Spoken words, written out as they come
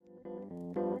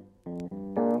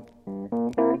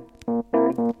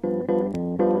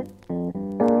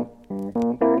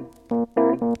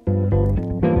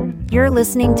You're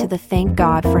listening to the Thank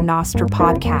God for Nostr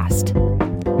podcast.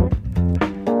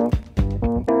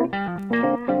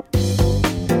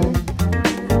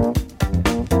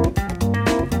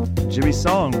 Jimmy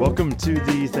Song, welcome to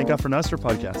the Thank God for Nostr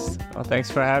podcast. Well,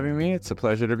 thanks for having me. It's a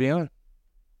pleasure to be on.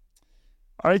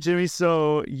 All right, Jimmy.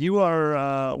 So you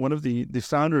are one of the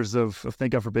founders of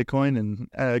Thank God for Bitcoin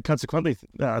and consequently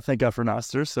Thank God for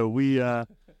Nostr. So we are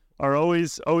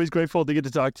always grateful to get to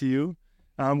talk to you.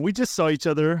 We just saw each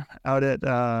other out at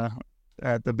the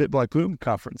BitBlock Boom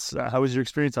conference. How was your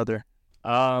experience out there?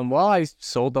 Well, I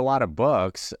sold a lot of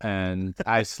books and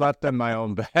I slept in my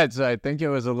own bed, so I think it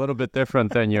was a little bit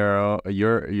different than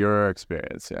your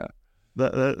experience. Yeah,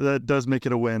 that does make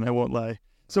it a win. I won't lie.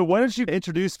 So why don't you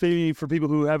introduce, maybe for people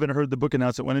who haven't heard the book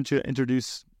announcement, why don't you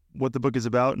introduce what the book is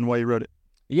about and why you wrote it?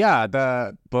 Yeah,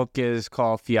 the book is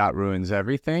called Fiat Ruins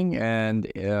Everything, and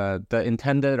the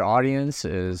intended audience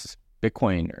is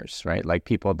Bitcoiners, right? Like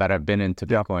people that have been into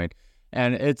Bitcoin.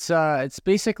 And it's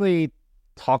basically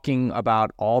talking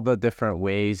about all the different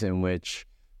ways in which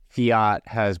fiat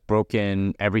has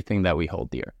broken everything that we hold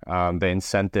dear. The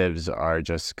incentives are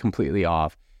just completely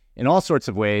off in all sorts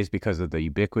of ways because of the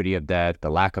ubiquity of debt, the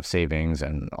lack of savings,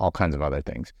 and all kinds of other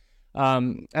things.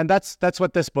 And that's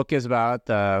what this book is about.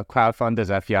 The crowdfund is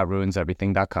at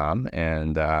fiatruinseverything.com,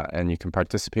 and you can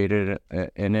participate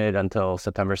in it until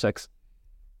September 6th.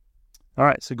 All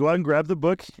right, so go out and grab the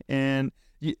book. And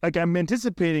I'm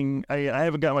anticipating, I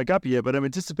haven't got my copy yet, but I'm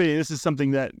anticipating this is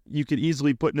something that you could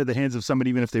easily put into the hands of somebody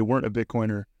even if they weren't a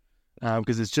Bitcoiner,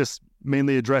 because it's just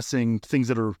mainly addressing things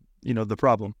that are, the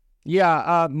problem.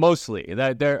 Yeah, mostly.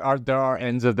 There are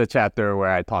ends of the chapter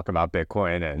where I talk about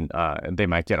Bitcoin, and they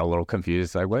might get a little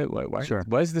confused. Like, why? Sure.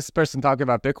 Why is this person talking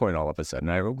about Bitcoin all of a sudden?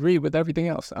 I agree with everything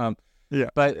else. Yeah.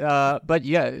 But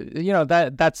yeah,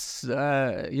 that's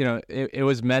it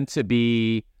was meant to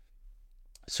be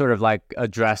sort of like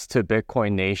addressed to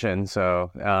Bitcoin Nation.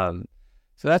 So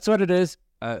that's what it is.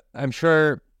 I'm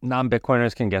sure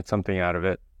non-Bitcoiners can get something out of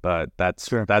it. But that's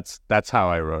how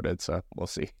I wrote it, so we'll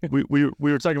see. we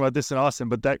were talking about this in Austin,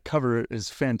 but that cover is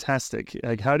fantastic.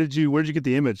 Like, where did you get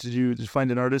the image? Did you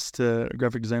find an artist, a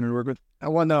graphic designer to work with?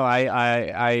 Well, no,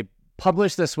 I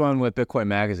published this one with Bitcoin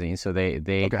Magazine, so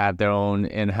they have their own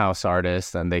in-house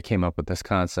artist, and they came up with this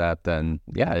concept. And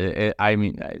yeah,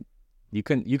 you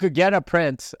could get a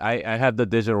print. I have the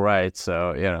digital rights,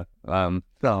 so oh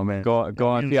man, go on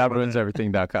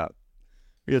fiatruinseverything.com.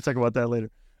 We're gonna talk about that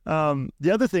later.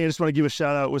 The other thing I just want to give a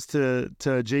shout out was to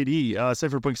JD.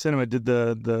 Cypherpunk Cinema did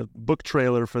the book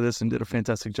trailer for this and did a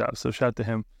fantastic job. So shout out to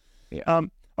him. Yeah.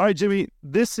 All right, Jimmy,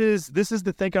 this is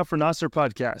the Thank God for Nostr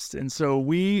podcast. And so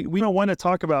we don't want to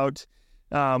talk about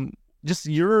just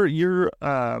your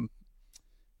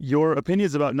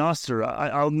opinions about Nostr.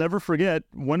 I'll never forget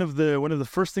one of the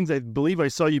first things I believe I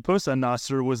saw you post on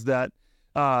Nostr was that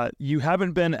you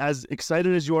haven't been as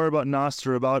excited as you are about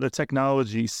Nostr, about a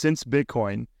technology, since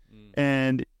Bitcoin.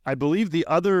 And I believe the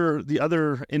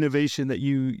other innovation that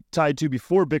you tied to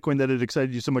before Bitcoin that had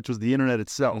excited you so much was the internet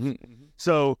itself. Mm-hmm.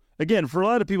 So again, for a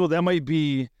lot of people, that might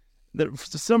be that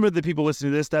some of the people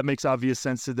listening to this, that makes obvious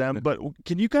sense to them. But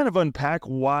can you kind of unpack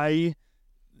why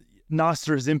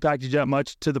Nostr has impacted you that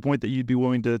much to the point that you'd be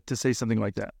willing to say something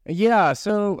like that? Yeah,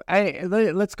 so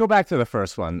let's go back to the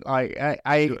first one.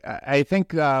 I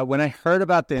think when I heard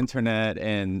about the internet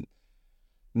in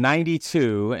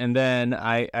 92, and then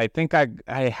I think I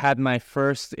had my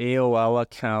first AOL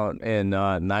account in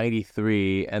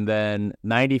 93, and then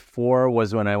 94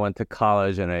 was when I went to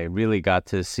college and I really got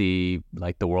to see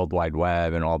like the World Wide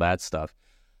Web and all that stuff.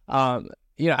 I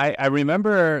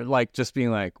remember like just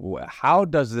being like, how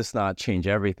does this not change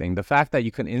everything? The fact that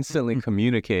you can instantly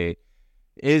communicate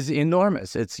is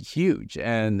enormous. It's huge,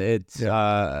 and it's it'll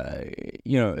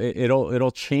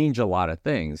change a lot of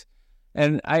things.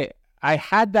 And I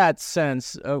had that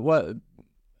sense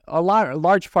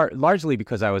largely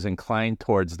because I was inclined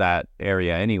towards that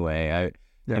area anyway.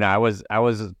 I was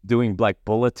doing like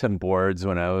bulletin boards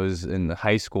when I was in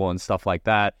high school and stuff like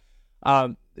that.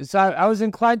 So I was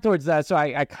inclined towards that. So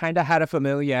I kind of had a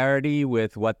familiarity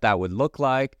with what that would look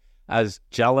like. I was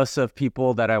jealous of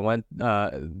people that I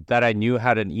knew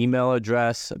had an email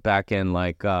address back in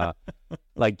like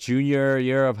junior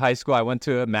year of high school. I went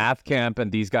to a math camp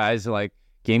and these guys like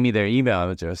gave me their email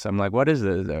address. I'm like, what is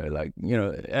this? They're like,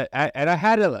 and I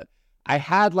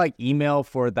had like email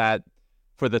for the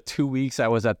 2 weeks I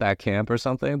was at that camp or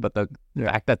something. But the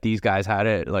fact that these guys had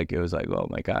it, like, it was like, oh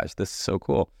my gosh, this is so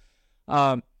cool.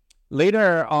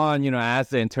 Later on,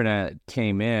 as the internet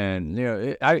came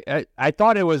in, I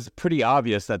thought it was pretty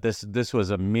obvious that this was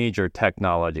a major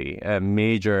technology, a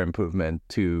major improvement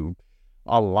to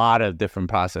a lot of different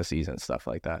processes and stuff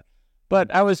like that.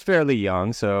 But I was fairly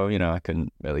young, so I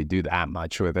couldn't really do that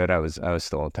much with it. I was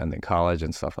still attending college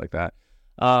and stuff like that.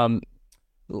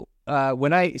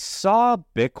 When I saw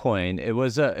Bitcoin, it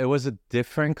was a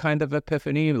different kind of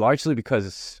epiphany, largely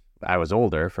because I was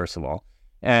older, first of all,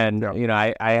 and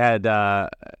I had I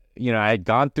had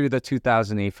gone through the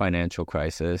 2008 financial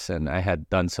crisis, and I had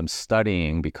done some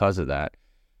studying because of that.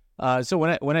 So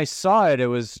when I saw it, it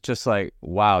was just like,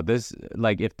 wow, this,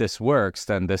 like, if this works,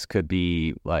 then this could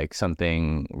be like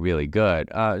something really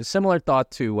good. Similar thought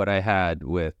to what I had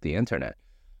with the internet.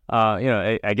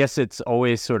 I guess it's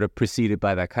always sort of preceded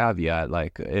by that caveat,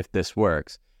 like, if this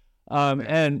works.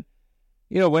 And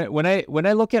when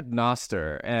I look at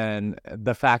Nostr and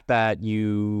the fact that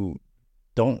you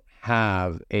don't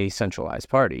have a centralized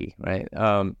party, right?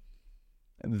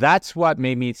 That's what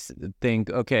made me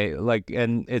think, okay, like,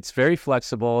 and it's very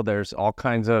flexible. There's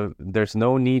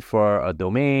no need for a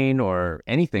domain or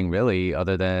anything really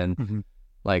other than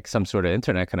like some sort of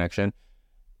internet connection.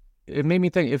 It made me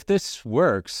think, if this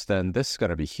works, then this is going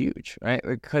to be huge, right?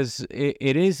 Because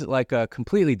it is like a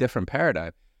completely different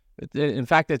paradigm. In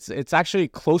fact, it's actually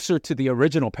closer to the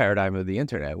original paradigm of the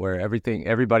internet, where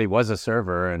everybody was a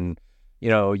server, and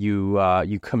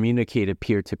you communicated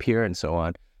peer to peer and so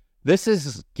on. This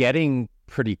is getting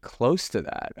pretty close to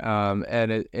that,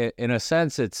 and in a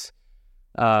sense, it's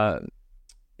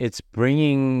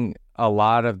bringing a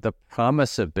lot of the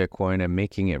promise of Bitcoin and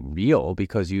making it real,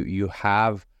 because you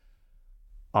have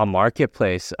a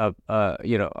marketplace of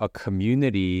a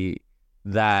community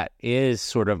that is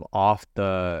sort of off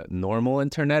the normal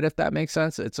internet, if that makes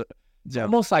sense. It's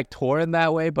almost like Tor in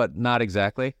that way, but not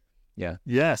exactly. Yeah.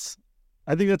 Yes,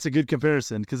 I think that's a good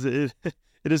comparison, because it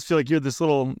does feel like you're this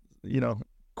little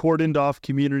cordoned off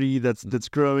community that's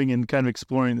growing and kind of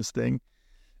exploring this thing.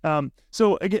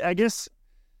 So I guess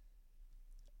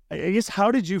how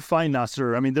did you find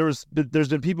Nostr? I mean, there's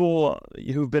been people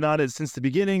who've been on it since the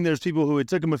beginning. There's people who it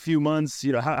took them a few months.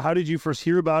 How did you first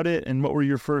hear about it, and what were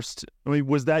your first? I mean,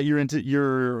 was that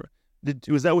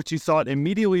was that what you thought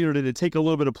immediately, or did it take a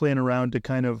little bit of playing around to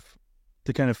kind of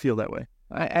feel that way?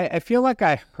 I feel like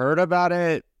I heard about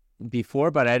it before,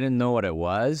 but I didn't know what it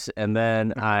was. And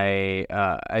then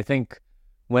I think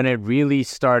when it really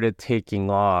started taking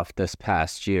off this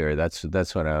past year, that's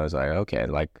when I was like, okay,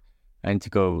 like, I need to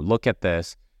go look at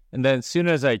this. And then as soon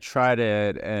as I tried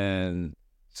it and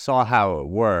saw how it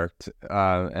worked,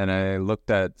 and I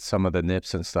looked at some of the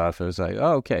nips and stuff, it was like,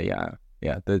 oh, okay,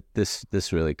 yeah,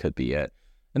 this really could be it.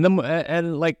 And then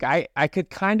I could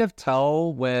kind of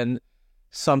tell when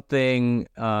something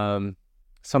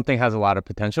has a lot of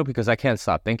potential, because I can't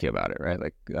stop thinking about it, right?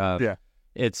 Like,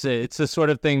 it's the sort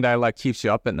of thing that like keeps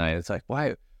you up at night. It's like,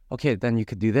 why? Okay, then you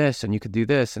could do this, and you could do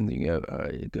this, and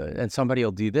and somebody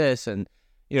will do this, and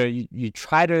you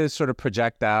try to sort of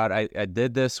project out. I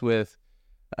did this with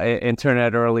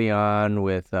internet early on,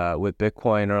 with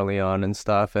Bitcoin early on and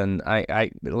stuff, and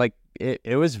I like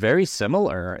it was very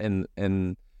similar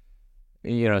in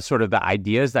sort of the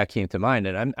ideas that came to mind.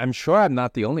 And I'm sure I'm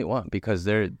not the only one, because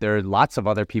there are lots of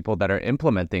other people that are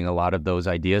implementing a lot of those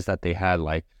ideas that they had,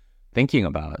 like thinking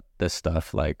about this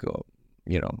stuff, like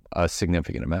a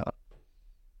significant amount.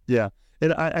 Yeah,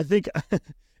 and I think,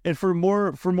 and for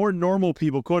more normal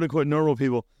people, quote unquote normal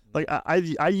people, like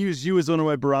I use you as one of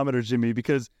my barometers, Jimmy,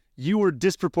 because you were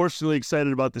disproportionately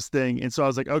excited about this thing, and so I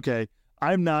was like, okay,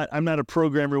 I'm not a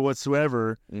programmer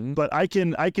whatsoever, but I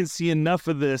can see enough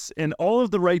of this, and all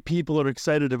of the right people are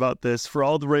excited about this for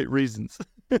all the right reasons.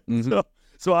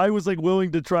 So I was like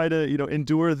willing to try to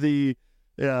endure the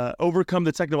overcome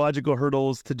the technological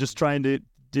hurdles to just trying to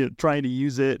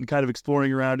use it and kind of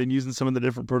exploring around and using some of the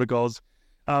different protocols.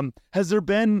 Has there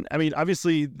been? I mean,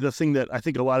 obviously the thing that I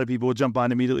think a lot of people would jump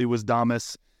on immediately was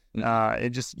Damus,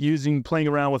 and just playing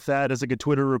around with that as like a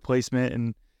Twitter replacement,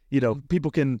 and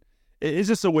people can. It's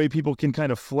just a way people can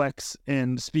kind of flex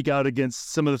and speak out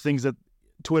against some of the things that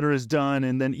Twitter has done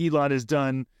and then Elon has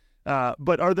done.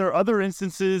 But are there other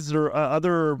instances or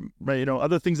other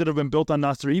things that have been built on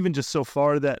Nostr, even just so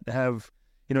far, that have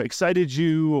excited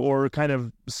you or kind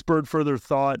of spurred further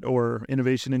thought or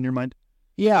innovation in your mind?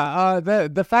 Yeah,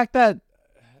 the fact that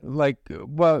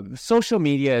social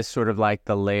media is sort of like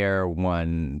the layer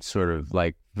one, sort of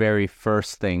like very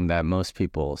first thing that most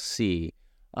people see.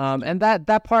 And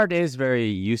that part is very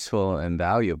useful and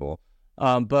valuable.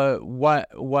 But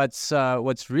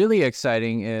what's really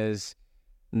exciting is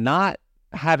not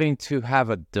having to have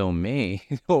a domain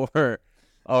or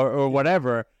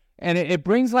whatever. And it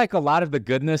brings like a lot of the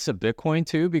goodness of Bitcoin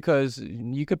too, because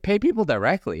you could pay people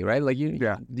directly, right? Like you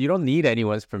don't need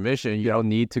anyone's permission. You don't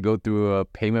need to go through a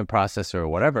payment processor or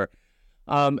whatever.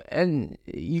 And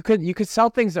you could sell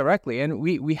things directly. And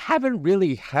we haven't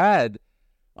really had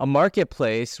a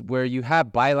marketplace where you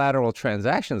have bilateral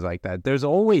transactions like that. There's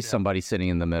always somebody sitting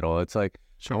in the middle. It's like,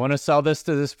 I want to sell this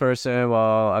to this person.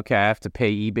 Well, okay, I have to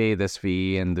pay eBay this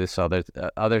fee and this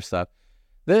other stuff.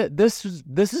 This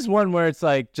is one where it's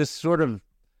like just sort of,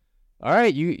 all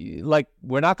right, you like,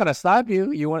 we're not going to stop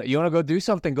you. You want to go do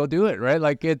something, go do it, right?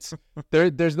 Like it's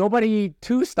there's nobody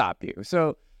to stop you.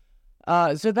 So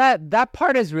that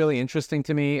part is really interesting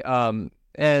to me. And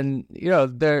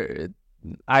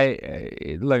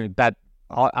like that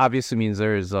obviously means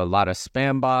there's a lot of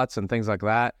spam bots and things like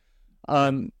that.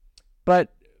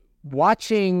 But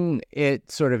watching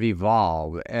it sort of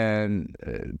evolve and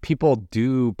people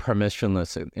do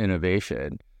permissionless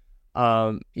innovation,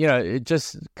 it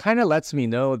just kind of lets me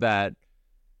know that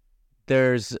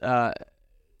there's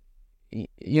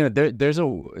there's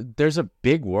a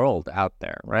big world out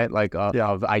there, right? Like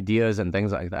of ideas and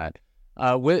things like that.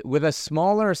 With a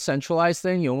smaller centralized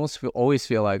thing, you always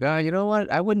feel like, you know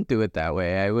what? I wouldn't do it that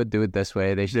way. I would do it this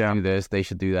way. They should do this. They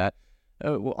should do that.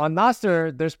 On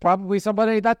Nostr, there's probably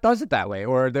somebody that does it that way,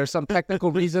 or there's some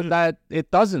technical reason that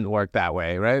it doesn't work that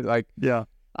way, right? Like,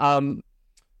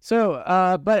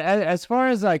 but as far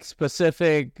as like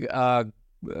specific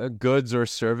goods or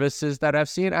services that I've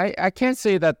seen, I can't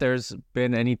say that there's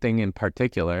been anything in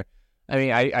particular. I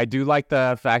mean, I do like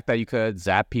the fact that you could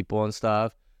zap people and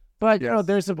stuff, but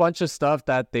there's a bunch of stuff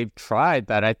that they've tried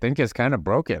that I think is kind of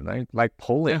broken, right? Like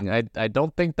polling. I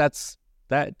don't think that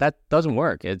doesn't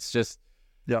work. It's just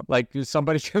like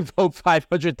somebody can vote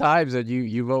 500 times and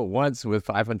you vote once with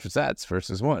 500 sats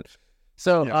versus one.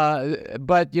 So,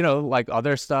 but like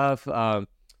other stuff, there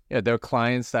are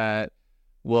clients that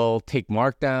will take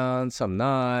markdown, some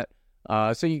not.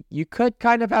 So you could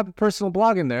kind of have a personal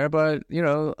blog in there, but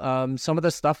some of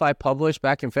the stuff I published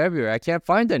back in February, I can't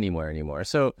find anymore.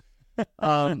 So,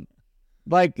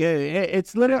 like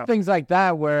it's little things like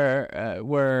that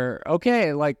where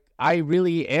okay, like I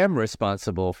really am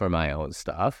responsible for my own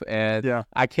stuff, and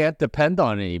I can't depend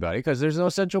on anybody because there's no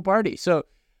central party. So,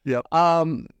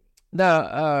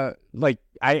 like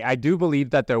I do believe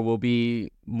that there will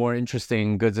be more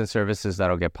interesting goods and services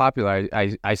that'll get popular.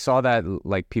 I saw that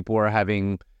like people were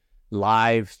having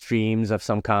live streams of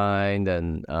some kind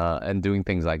and doing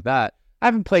things like that. I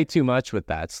haven't played too much with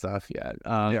that stuff yet.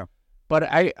 But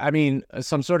I mean,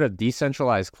 some sort of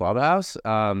decentralized clubhouse,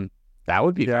 that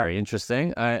would be very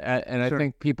interesting. I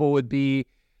think people would be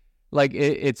like,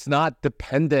 it's not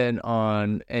dependent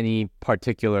on any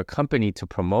particular company to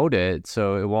promote it,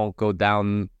 so it won't go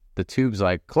down the tubes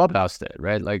like Clubhouse did,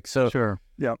 right? Like, so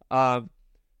I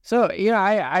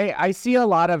see a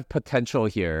lot of potential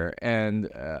here, and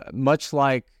much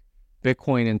like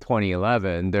Bitcoin in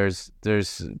 2011, there's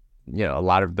a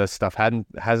lot of this stuff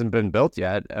hasn't been built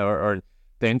yet, or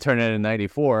the internet in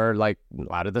 94, like a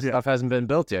lot of the stuff hasn't been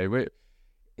built yet.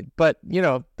 But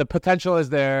the potential is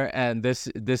there, and this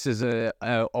is a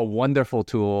wonderful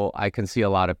tool. I can see a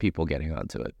lot of people getting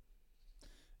onto it.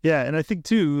 Yeah, and I think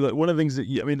too, one of the things that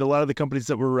a lot of the companies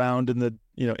that were around in the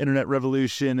internet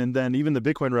revolution, and then even the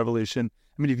Bitcoin revolution.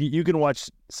 I mean, if you can watch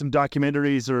some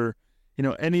documentaries or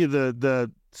any of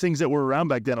the things that were around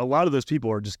back then, a lot of those people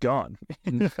are just gone.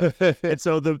 And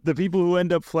so the people who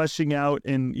end up fleshing out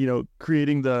and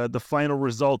creating the final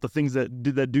result, the things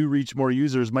that do reach more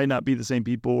users, might not be the same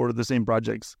people or the same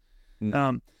projects.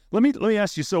 Let me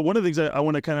ask you. So one of the things I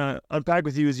want to kind of unpack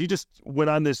with you is you just went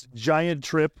on this giant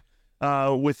trip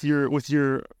with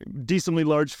your decently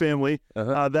large family.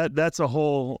 That's a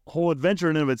whole adventure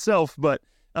in and of itself. But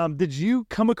did you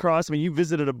come across? I mean, you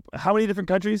visited how many different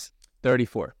countries?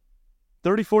 34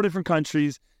 different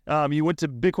countries. You went to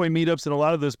Bitcoin meetups in a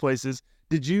lot of those places.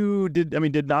 Did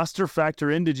Nostr factor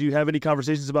in? Did you have any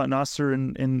conversations about Nostr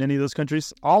in any of those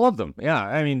countries? All of them. Yeah.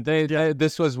 I mean,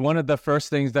 this was one of the first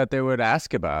things that they would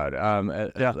ask about,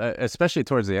 especially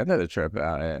towards the end of the trip.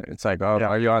 It's like,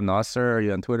 are you on Nostr? Are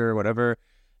you on Twitter? Whatever.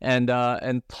 And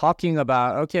talking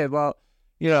about, okay, well,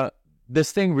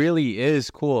 this thing really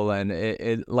is cool, and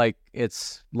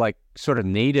it's like sort of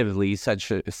natively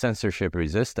censorship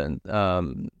resistant.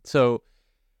 So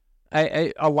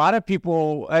a lot of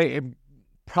people,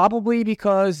 probably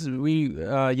because we,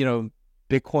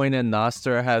 Bitcoin and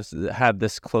Nostr have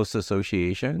this close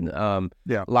association. A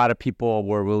lot of people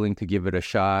were willing to give it a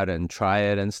shot and try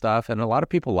it and stuff, and a lot of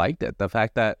people liked it. The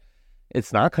fact that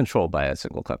it's not controlled by a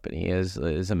single company is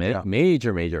a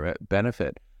major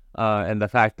benefit. And the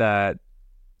fact that,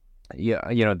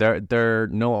 there are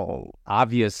no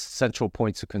obvious central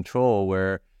points of control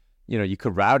where, you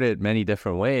could route it many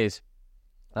different ways.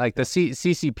 Like the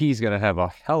CCP is going to have a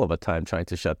hell of a time trying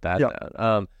to shut that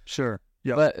down. Sure.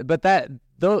 Yeah. But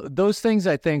those things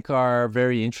I think are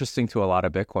very interesting to a lot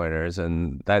of Bitcoiners,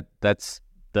 and that's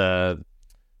the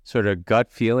sort of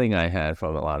gut feeling I had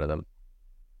from a lot of them.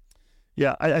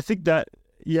 Yeah, I think that,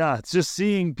 it's just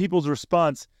seeing people's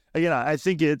response. Again, I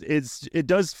think it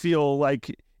does feel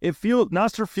like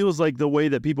Nostr feels like the way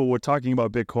that people were talking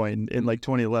about Bitcoin in like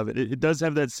 2011. It does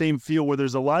have that same feel where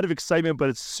there's a lot of excitement, but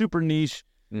it's super niche.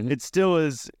 Mm-hmm. It still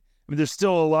is. I mean, there's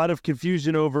still a lot of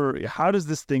confusion over how does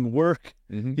this thing work?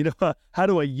 Mm-hmm. How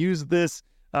do I use this?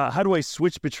 How do I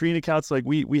switch between accounts? Like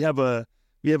I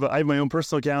have my own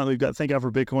personal account. We've got Thank God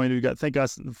for Bitcoin. We've got Thank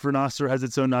God for Nostr has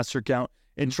its own Nostr account.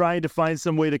 And trying to find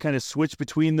some way to kind of switch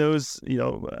between those,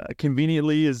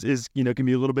 conveniently is can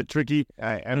be a little bit tricky.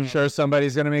 I'm sure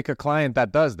somebody's going to make a client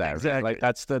that does that. Exactly. Right?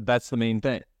 Like that's the main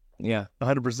thing. Yeah,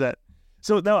 100%.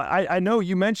 So now I know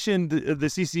you mentioned the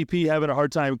CCP having a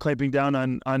hard time clamping down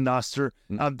on Nostr.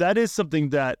 Mm-hmm. That is something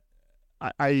that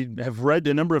I have read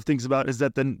a number of things about, is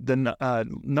that the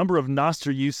number of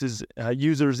Nostr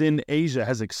users in Asia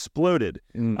has exploded.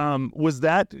 Was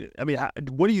that,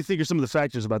 what do you think are some of the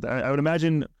factors about that? I would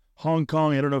imagine Hong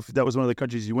Kong, I don't know if that was one of the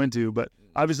countries you went to, but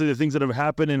obviously the things that have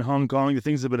happened in Hong Kong, the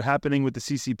things that have been happening with the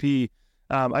CCP,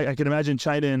 I can imagine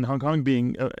China and Hong Kong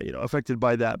being affected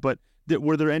by that. But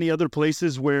were there any other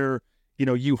places where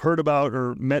you heard about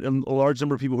or met a large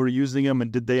number of people who are using them,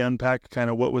 and did they unpack kind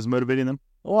of what was motivating them?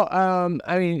 Well,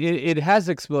 it has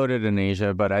exploded in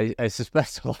Asia, but I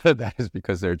suspect a lot of that is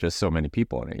because there are just so many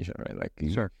people in Asia, right? Like,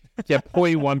 sure, get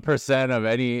 0.1% of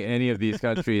any of these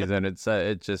countries, and it's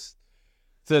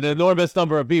an enormous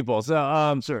number of people.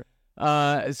 So, sure.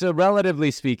 So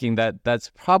relatively speaking, that's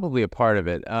probably a part of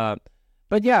it.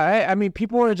 But yeah,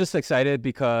 people were just excited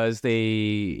because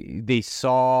they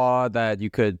saw that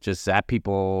you could just zap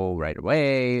people right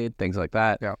away, things like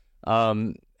that. Yeah.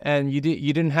 And you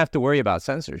didn't have to worry about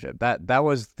censorship. That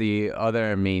was the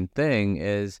other main thing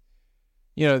is,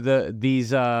 the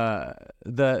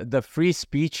free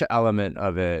speech element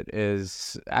of it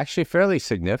is actually fairly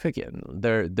significant.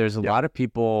 There's a lot of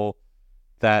people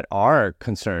that are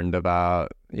concerned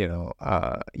about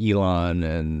Elon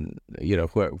and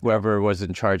whoever was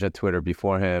in charge at Twitter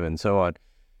before him and so on.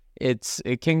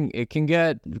 It can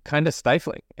get kind of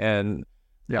stifling, and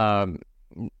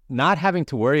not having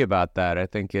to worry about that, I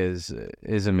think, is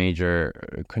a major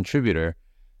contributor.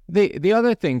 The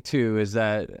other thing too is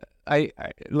that I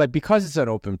like, because it's an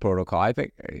open protocol, I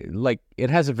think like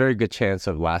it has a very good chance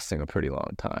of lasting a pretty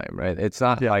long time, right? It's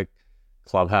not like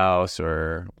Clubhouse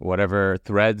or whatever,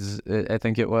 Threads, I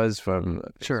think it was from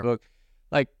Facebook. Sure.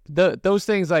 Like those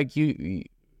things, like you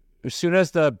as soon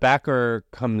as the backer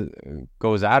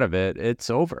goes out of it, it's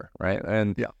over, right?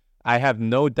 And I have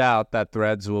no doubt that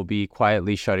Threads will be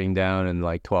quietly shutting down in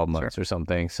like 12 months or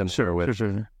something, similar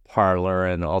with Parler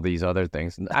and all these other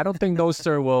things. I don't think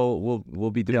Nostr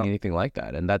will be doing anything like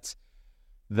that. And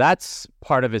that's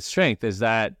part of its strength, is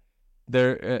that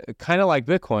they're kind of like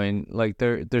Bitcoin, like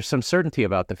there's some certainty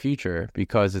about the future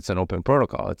because it's an open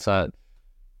protocol. It's not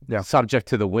subject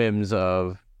to the whims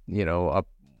of, a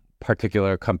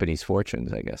particular company's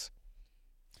fortunes, I guess.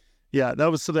 Yeah,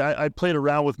 that was something I played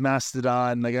around with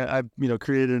Mastodon. Like I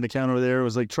created an account over there. It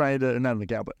was like trying to, not an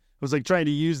account, but it was like trying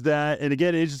to use that. And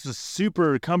again, it just was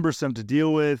super cumbersome to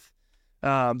deal with.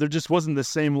 There just wasn't the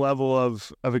same level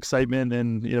of excitement,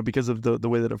 and because of the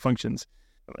way that it functions.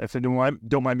 If you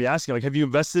don't mind me asking, like, have you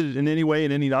invested in any way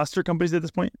in any Nostr companies at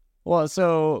this point? Well,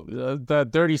 so the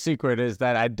dirty secret is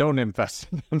that I don't invest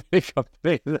in any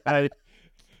companies.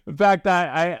 In fact,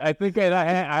 I think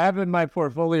I have in my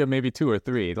portfolio maybe 2 or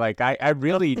 3. Like I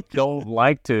really don't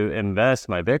like to invest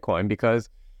my Bitcoin because,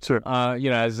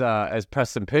 as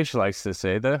Preston Pysh likes to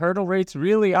say, the hurdle rate's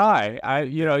really high.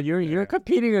 You're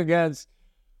competing against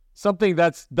something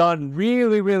that's done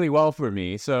really, really well for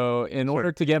me. So in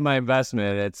order to get my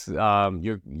investment, it's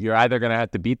you're either gonna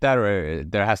have to beat that, or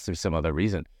there has to be some other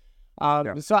reason.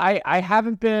 So I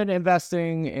haven't been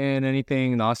investing in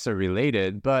anything Nostr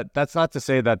related, but that's not to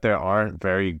say that there aren't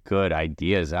very good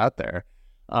ideas out there.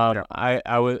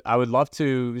 I would love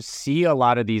to see a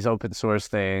lot of these open source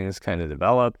things kind of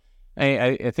develop.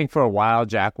 I think for a while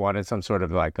Jack wanted some sort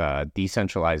of like a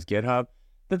decentralized GitHub.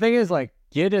 The thing is, like,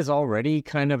 Git is already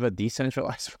kind of a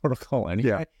decentralized protocol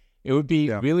anyway. It would be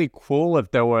really cool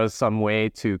if there was some way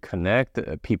to connect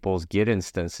people's Git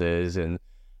instances and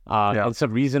in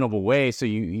some reasonable way, so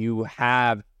you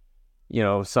have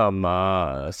some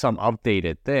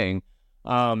updated thing.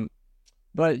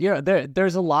 But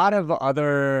there's a lot of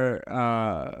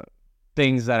other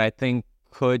things that I think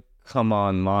could come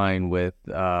online with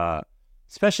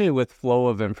especially with flow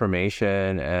of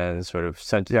information and sort of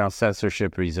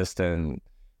censorship resistant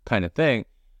kind of thing.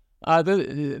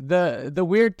 The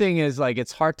weird thing is like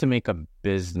it's hard to make a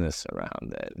business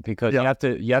around it because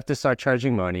you have to start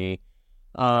charging money.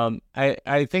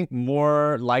 I think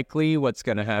more likely what's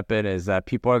going to happen is that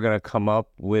people are going to come up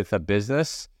with a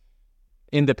business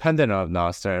independent of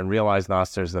Nostr and realize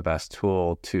Nostr is the best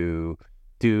tool to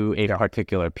do a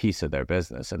particular piece of their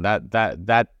business, and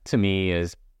that to me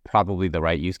is probably the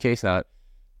right use case, not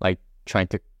like trying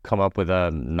to come up with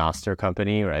a Nostr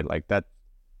company, right? Like that.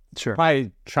 Sure. Probably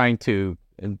trying to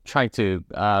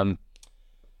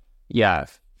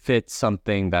fit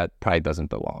something that probably doesn't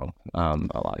belong a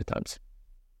lot of times.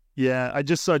 Yeah, I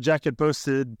just saw Jack had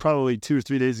posted probably 2 or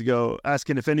 3 days ago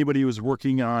asking if anybody was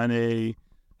working on a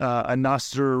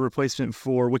Nostr replacement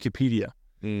for Wikipedia.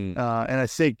 And I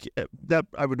think that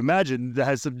I would imagine that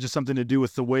has just something to do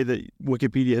with the way that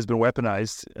Wikipedia has been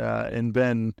weaponized and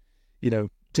been,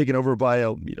 taken over by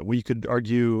we could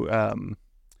argue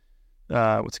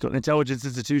what's it called, intelligence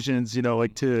institutions,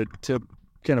 like to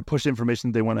kind of push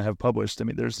information they want to have published. I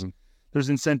mean, there's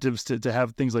incentives to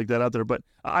have things like that out there. But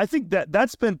I think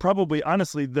that's been probably,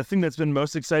 honestly, the thing that's been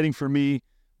most exciting for me,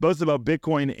 both about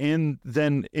Bitcoin and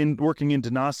then in working into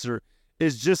Nostr,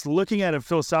 is just looking at it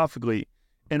philosophically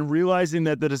and realizing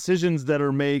that the decisions that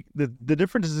are made, the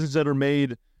different decisions that are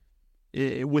made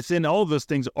within all of those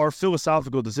things are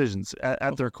philosophical decisions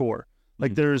at their core.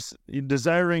 Like there's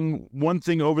desiring one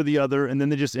thing over the other, and then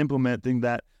they just implementing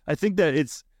that. I think that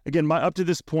it's, again, up to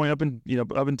this point, up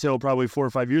until probably 4 or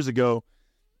 5 years ago,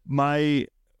 my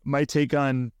take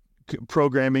on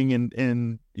programming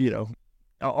and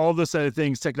all those side of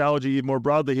things, technology more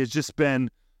broadly, has just been,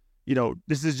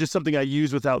 this is just something I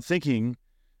use without thinking.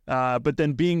 But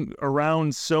then being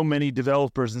around so many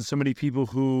developers and so many people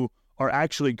who are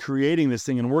actually creating this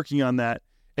thing and working on that,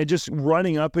 and just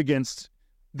running up against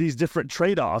these different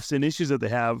trade-offs and issues that they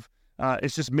have,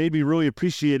 it's just made me really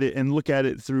appreciate it and look at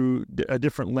it through a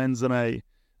different lens than I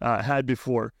had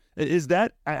before. Is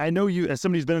that, I know you, as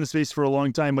somebody who's been in the space for a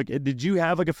long time, like, did you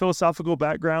have like a philosophical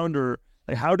background, or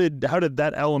like how did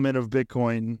that element of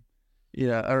Bitcoin,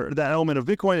 or that element of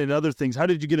Bitcoin and other things, how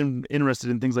did you get interested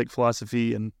in things like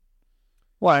philosophy? And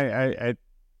well,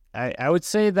 I would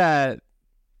say that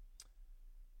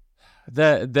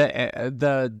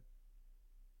the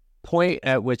point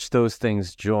at which those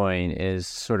things join is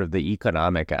sort of the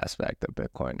economic aspect of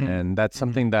Bitcoin. And that's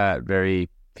something that very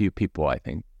few people, I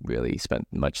think, really spent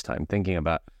much time thinking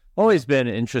about. Always been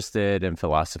interested in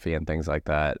philosophy and things like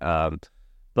that.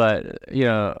 But,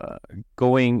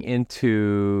 going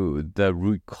into the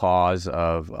root cause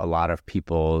of a lot of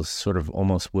people's sort of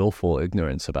almost willful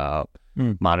ignorance about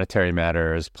monetary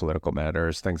matters, political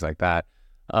matters, things like that,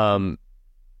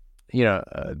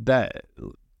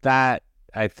 that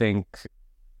I think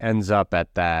ends up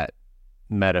at that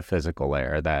metaphysical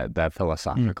layer, that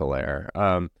philosophical layer.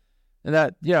 And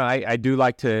that, I do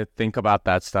like to think about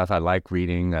that stuff. I like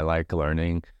reading. I like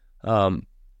learning.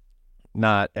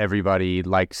 Not everybody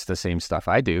likes the same stuff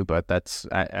I do, but that's,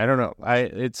 I don't know.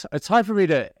 It's hard for me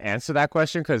to answer that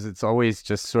question because it's always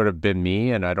just sort of been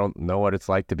me, and I don't know what it's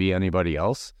like to be anybody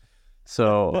else.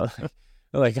 So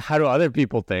like, how do other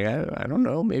people think? I don't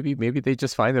know. Maybe they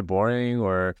just find it boring,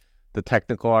 or the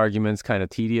technical arguments kind of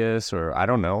tedious, or I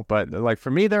don't know. But like, for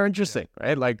me, they're interesting,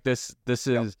 right? Like this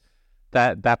is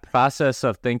that process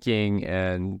of thinking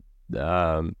and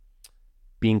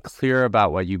being clear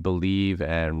about what you believe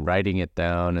and writing it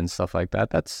down and stuff like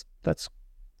that. That's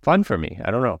fun for me.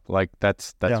 I don't know. Like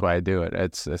that's why I do it.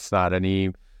 It's not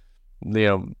any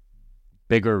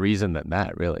bigger reason than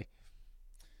that, really.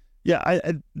 Yeah,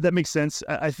 I that makes sense.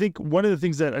 I think one of the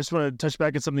things that I just want to touch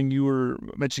back on something you were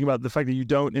mentioning about the fact that you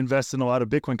don't invest in a lot of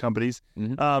Bitcoin companies.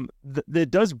 That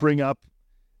does bring up,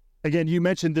 again, you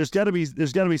mentioned there's got to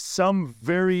be some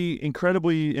very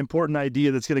incredibly important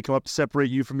idea that's going to come up to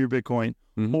separate you from your Bitcoin,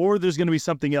 or there's going to be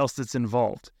something else that's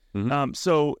involved.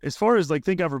 So as far as like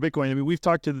Think Out for Bitcoin, I mean, we've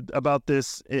talked about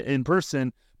this in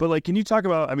person, but like, can you talk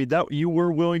about, I mean, that you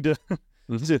were willing to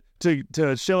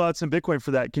to shell out some Bitcoin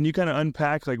for that? Can you kind of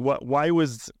unpack like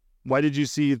why did you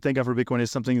see Think Out for Bitcoin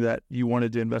as something that you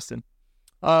wanted to invest in?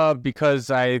 Because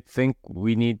I think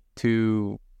we need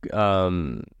to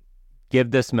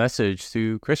give this message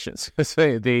to Christians.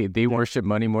 they worship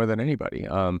money more than anybody.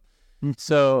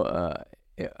 So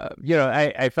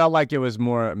I felt like it was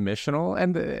more missional,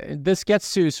 and this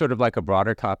gets to sort of like a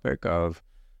broader topic of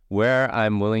where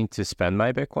I'm willing to spend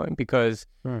my Bitcoin, because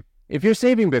if you're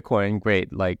saving Bitcoin,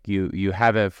 great, like you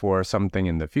have it for something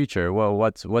in the future. Well,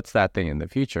 what's that thing in the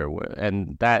future?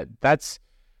 And that's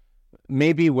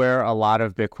maybe where a lot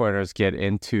of Bitcoiners get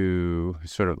into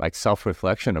sort of like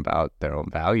self-reflection about their own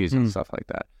values and stuff like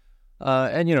that.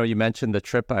 And you mentioned the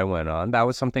trip I went on. That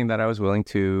was something that I was willing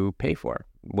to pay for,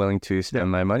 willing to spend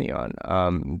my money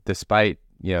on, despite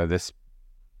this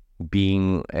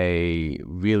being a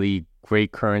really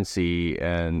great currency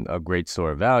and a great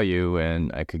store of value,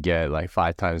 and I could get like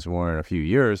 5 times more in a few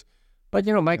years. But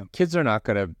my kids are not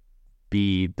going to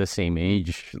be the same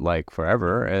age like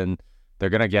forever, and they're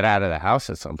going to get out of the house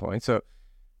at some point. So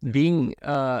doing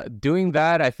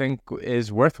that, I think,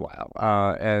 is worthwhile,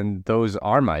 and those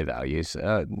are my values.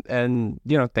 And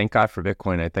thank God for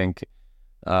Bitcoin. I think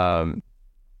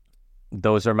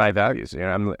those are my values.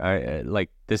 I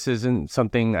like, this isn't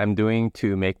something I'm doing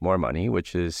to make more money,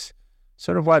 which is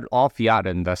sort of what all fiat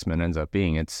investment ends up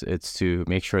being. It's to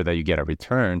make sure that you get a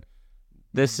return.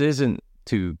 This isn't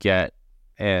to get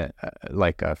a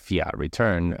fiat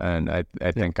return, and I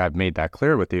think I've made that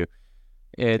clear with you.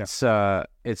 It's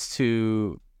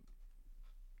to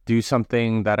do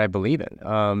something that I believe in.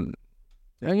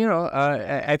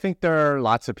 I think there are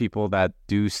lots of people that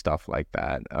do stuff like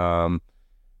that.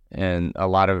 And a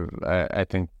lot of, I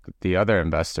think the other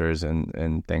investors,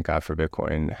 and thank God for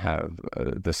Bitcoin, have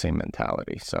the same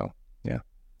mentality. So, yeah.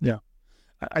 Yeah.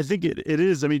 I think it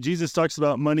is. I mean, Jesus talks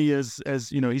about money as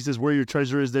he says, where your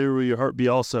treasure is, there will your heart be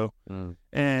also.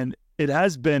 And it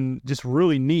has been just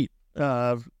really neat.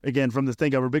 Again, from the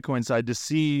Thank God for Bitcoin side, to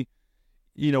see,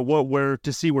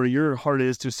 where your heart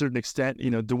is to a certain extent,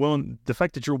 the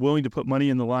fact that you're willing to put money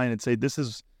in the line and say,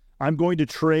 I'm going to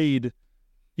trade,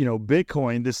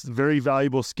 Bitcoin, this very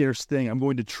valuable, scarce thing. I'm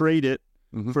going to trade it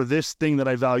for this thing that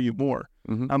I value more.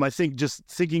 I think just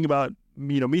thinking about,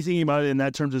 me thinking about it in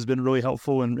that terms has been really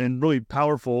helpful and really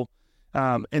powerful.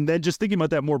 And then just thinking about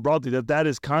that more broadly, that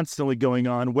is constantly going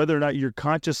on, whether or not you're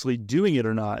consciously doing it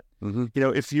or not.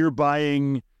 If you're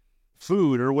buying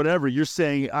food or whatever, you're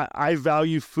saying, I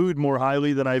value food more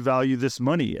highly than I value this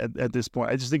money at this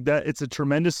point. I just think that it's a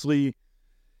tremendously,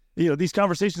 these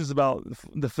conversations about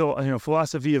the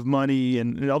philosophy of money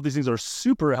and all these things are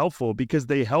super helpful, because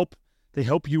they help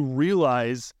you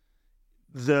realize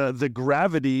the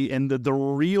gravity and the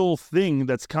real thing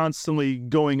that's constantly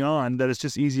going on, that it's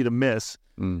just easy to miss.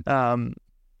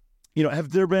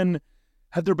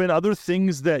 Have there been other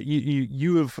things that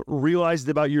you have realized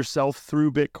about yourself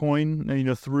through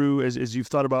Bitcoin, through as you've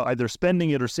thought about either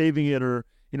spending it or saving it, or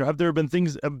have there been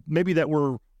things maybe that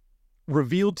were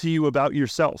revealed to you about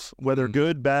yourself, whether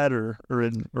good, bad, or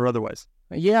otherwise?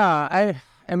 Yeah, I've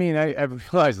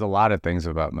realized a lot of things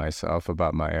about myself,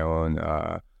 about my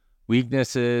own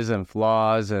weaknesses and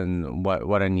flaws, and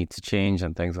what I need to change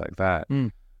and things like that.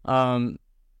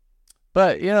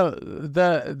 But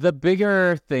the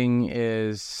bigger thing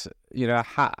is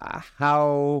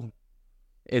how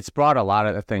it's brought a lot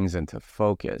of things into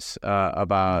focus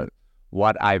about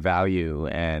what I value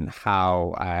and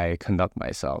how I conduct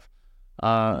myself.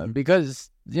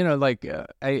 Because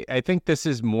I think this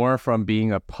is more from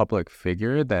being a public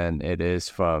figure than it is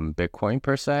from Bitcoin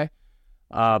per se.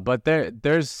 But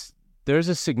there's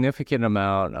a significant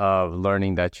amount of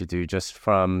learning that you do just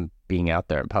from being out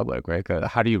there in public, right?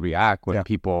 How do you react when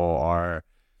people are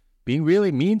being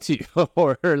really mean to you,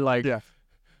 or like,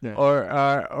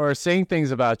 or saying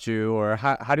things about you, or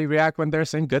how do you react when they're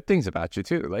saying good things about you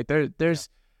too? Like there's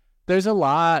a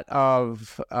lot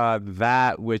of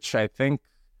that, which I think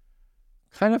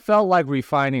kind of felt like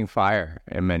refining fire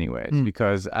in many ways,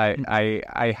 because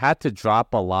I had to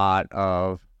drop a lot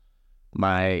of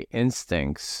my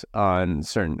instincts on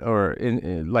certain, or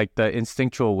in like the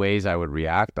instinctual ways I would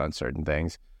react on certain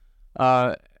things,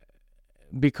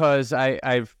 because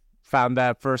I've found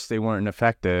that first, they weren't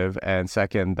effective, and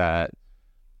second, that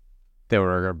they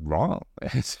were wrong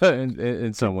in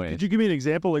some ways. Could you give me an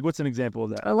example? Like, what's an example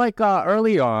of that? Like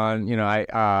early on,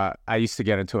 I used to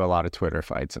get into a lot of Twitter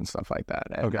fights and stuff like that.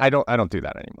 Okay. I don't do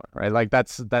that anymore, right? Like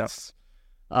that's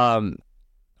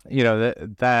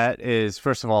that is,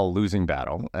 first of all, a losing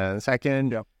battle, and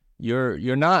second,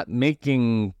 you're not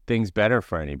making things better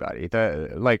for anybody.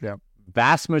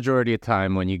 Vast majority of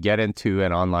time when you get into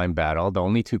an online battle, the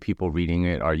only two people reading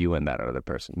it are you and that other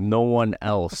person. No one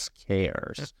else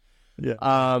cares.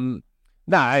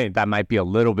 That might be a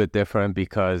little bit different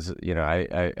because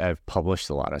I've published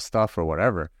a lot of stuff or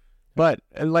whatever, but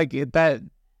like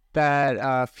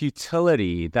that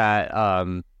futility,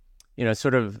 that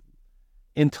sort of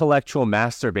intellectual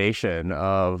masturbation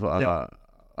of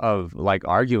like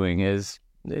arguing is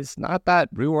not that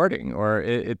rewarding, or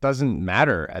it doesn't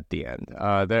matter at the end.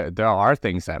 There are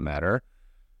things that matter,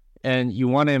 and you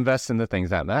want to invest in the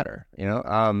things that matter.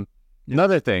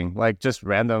 Another thing, like just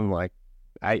random, like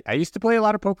I used to play a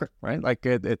lot of poker, right? Like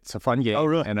it's a fun game. Oh,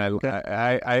 really? And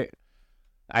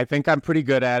I think I'm pretty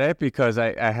good at it because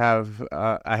I have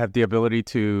the ability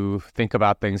to think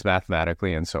about things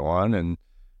mathematically and so on, and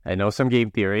I know some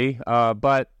game theory.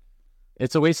 But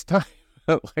it's a waste of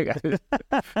time.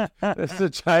 It's a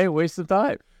giant waste of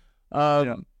time.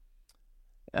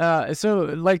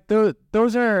 So like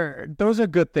those are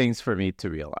good things for me to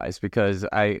realize because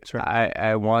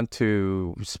I want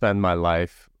to spend my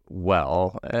life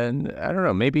well, and I don't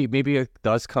know, maybe it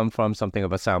does come from something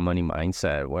of a sound money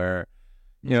mindset where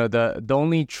the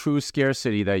only true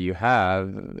scarcity that you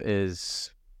have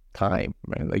is time,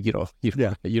 right? Like you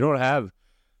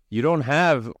don't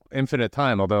have infinite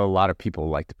time, although a lot of people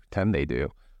like to pretend they do.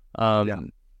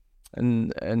 And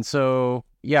so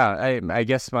I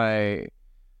guess my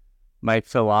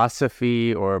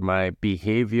philosophy or my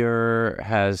behavior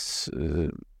has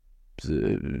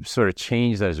sort of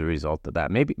changed as a result of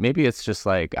that. Maybe it's just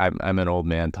like I'm an old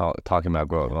man talking about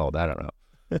growing old. I don't know,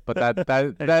 but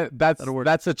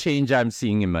that's a change I'm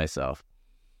seeing in myself.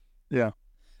 Yeah.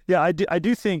 I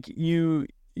do think you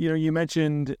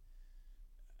mentioned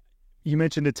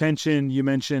attention. You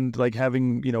mentioned like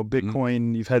having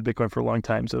Bitcoin. You've had Bitcoin for a long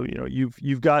time, so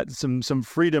you've got some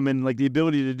freedom and like the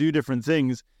ability to do different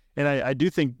things. And I do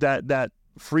think that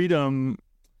freedom,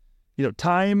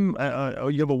 time,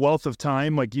 you have a wealth of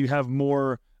time, like you have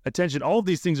more attention. All of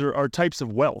these things are types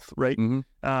of wealth, right?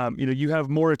 Mm-hmm. You have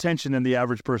more attention than the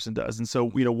average person does. And so,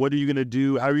 what are you going to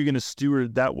do? How are you going to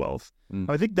steward that wealth?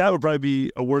 I think that would probably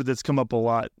be a word that's come up a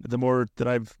lot. The more that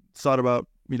I've thought about,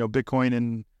 Bitcoin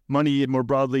and money and more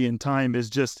broadly in time is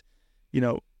just,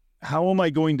 how am I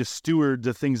going to steward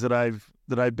the things that I've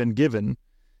been given?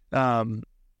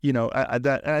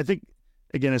 I think,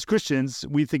 again, as Christians,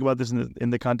 we think about this in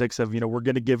the context of, we're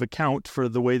going to give account for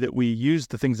the way that we use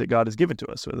the things that God has given to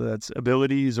us, whether that's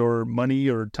abilities or money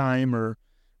or time or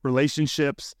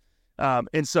relationships.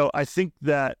 And so I think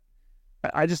that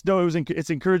I just know it's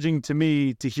encouraging to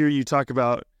me to hear you talk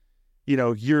about,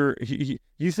 you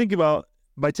think about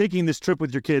by taking this trip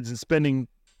with your kids and spending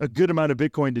a good amount of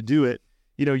Bitcoin to do it,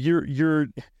 it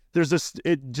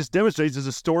just demonstrates there's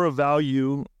a store of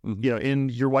value, in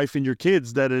your wife and your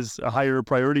kids that is a higher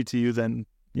priority to you than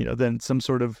some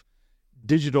sort of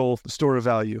digital store of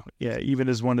value. Yeah. Even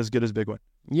as one as good as Bitcoin.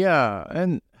 Yeah.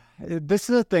 And this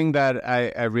is a thing that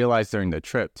I realized during the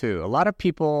trip too. A lot of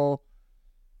people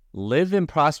live in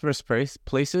prosperous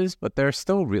places, but they're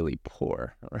still really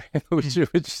poor, right? which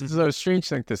is a strange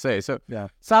thing to say. So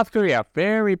South Korea,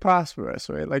 very prosperous,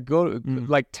 right? Like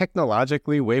like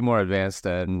technologically way more advanced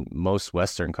than most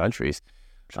Western countries.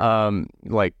 Sure.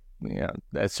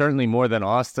 Certainly more than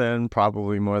Austin,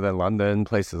 probably more than London,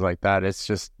 places like that. It's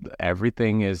just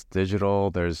everything is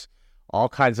digital. There's all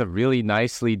kinds of really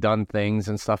nicely done things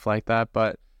and stuff like that.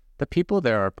 But the people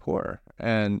there are poor.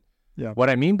 And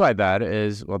what I mean by that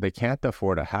is, well, they can't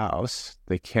afford a house.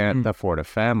 They can't afford a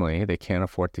family. They can't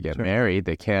afford to get married.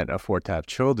 They can't afford to have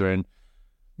children.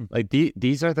 Like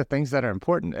these are the things that are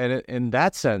important. And in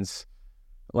that sense,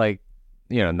 like,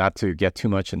 not to get too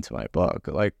much into my book,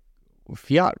 like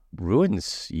fiat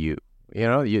ruins you.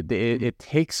 It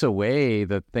takes away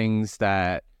the things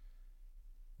that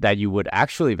you would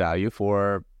actually value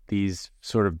for these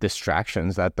sort of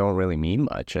distractions that don't really mean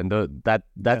much. And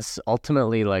that's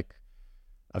ultimately like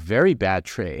a very bad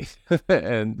trade.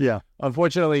 And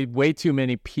unfortunately, way too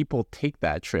many people take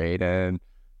that trade and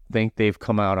think they've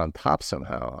come out on top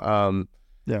somehow.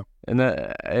 And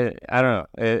I don't know.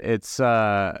 It's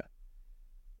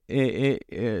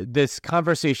this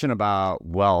conversation about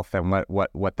wealth and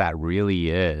what that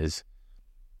really is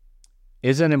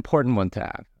an important one to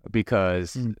have,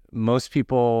 because most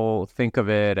people think of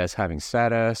it as having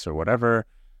status or whatever,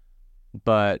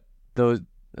 but those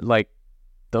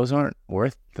aren't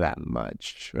worth that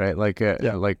much, right? Like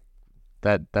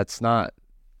that's not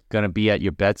gonna be at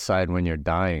your bedside when you're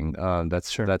dying.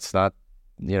 That's not,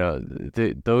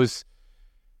 those.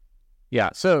 Yeah.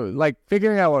 So like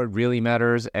figuring out what really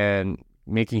matters and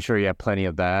making sure you have plenty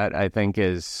of that, I think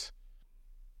is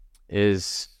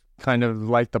kind of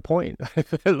like the point.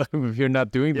 If you're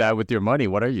not doing that with your money,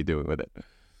 what are you doing with it?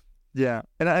 Yeah.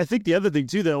 And I think the other thing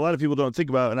too that a lot of people don't think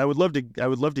about, and I would love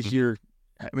to hear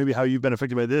maybe how you've been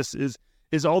affected by this,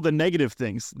 is all the negative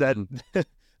things that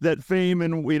that fame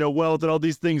and wealth and all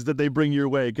these things that they bring your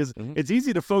way, because it's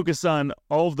easy to focus on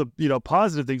all of the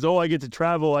positive things. Oh, I get to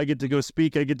travel, I get to go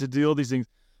speak, I get to do all these things.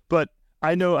 But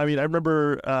I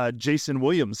remember Jason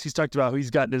Williams. He's talked about how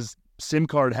he's gotten his SIM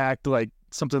card hacked like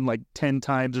something like 10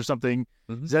 times or something.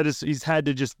 He's had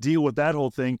to just deal with that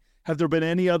whole thing. Have there been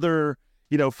any other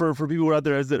for people out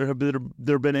there, has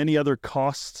there been any other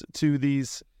costs to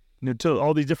these, to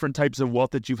all these different types of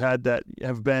wealth that you've had that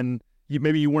have been,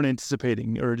 maybe you weren't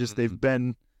anticipating, or just they've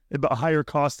been a higher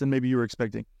cost than maybe you were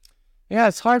expecting? Yeah,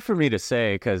 it's hard for me to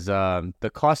say because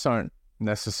the costs aren't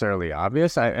necessarily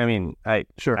obvious. I mean,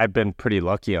 I've been pretty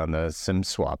lucky on the SIM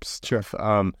swap stuff.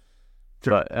 Sure.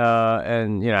 But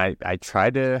and I try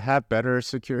to have better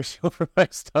security over my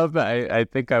stuff. I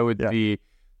think I would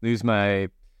lose my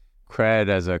cred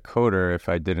as a coder if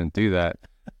I didn't do that.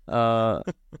 But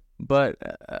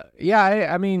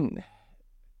I mean,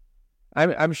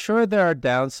 I'm sure there are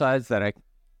downsides that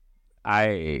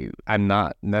I'm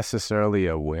not necessarily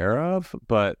aware of,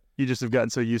 but you just have gotten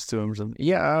so used to them or something.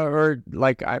 Yeah, or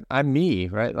like I'm me,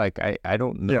 right? Like I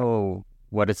don't know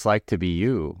what it's like to be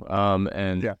you.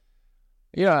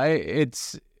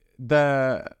 It's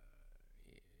the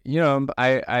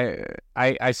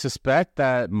I suspect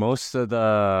that most of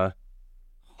the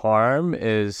harm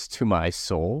is to my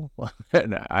soul,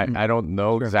 and I don't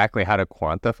know exactly how to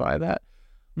quantify that.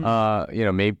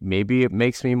 Maybe it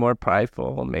makes me more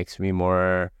prideful, makes me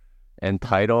more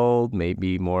entitled,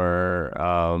 maybe more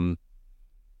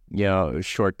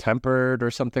short-tempered or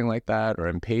something like that, or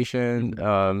impatient.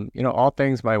 All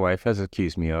things my wife has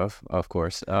accused me of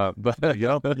course. But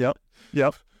yep.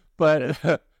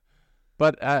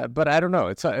 But I don't know.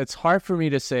 It's hard for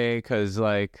me to say because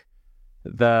like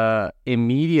the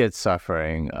immediate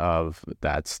suffering of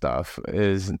that stuff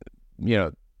is,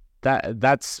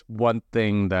 that's one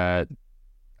thing that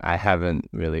I haven't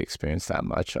really experienced that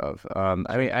much of. I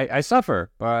mean, I suffer,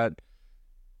 but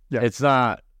it's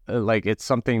not like it's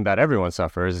something that everyone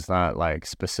suffers. It's not like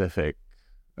specific,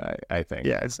 I think.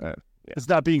 Yeah, it's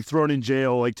not being thrown in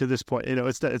jail like to this point.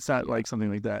 It's not like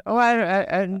something like that. Oh,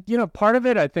 and part of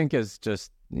it I think is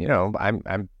just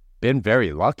I'm been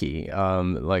very lucky.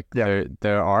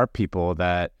 There are people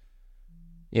that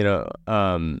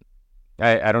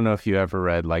I don't know if you ever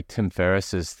read like Tim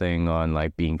Ferriss's thing on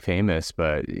like being famous,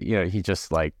 but he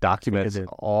just like documents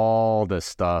all the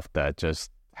stuff that just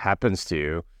happens to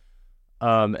you.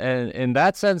 And in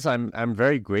that sense, I'm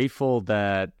very grateful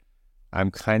that I'm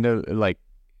kind of like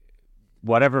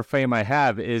whatever fame I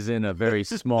have is in a very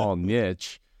small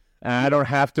niche, and I don't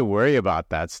have to worry about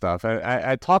that stuff.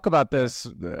 I talk about this.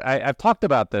 I've talked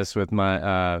about this with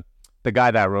my the guy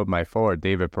that wrote my foreword,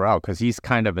 David Perel, because he's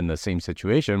kind of in the same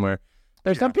situation where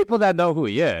there's some people that know who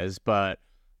he is, but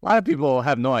a lot of people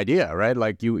have no idea, right?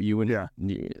 Like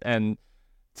and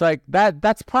it's like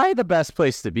that's probably the best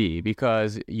place to be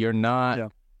because you're not you're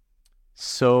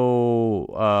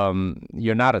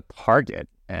not a target,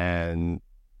 and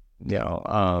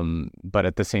but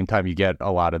at the same time you get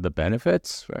a lot of the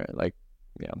benefits, right? Like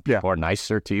people are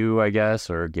nicer to you, I guess,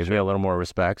 or give you a little more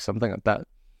respect, something like that.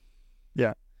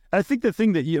 Yeah. I think the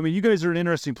thing that you guys are in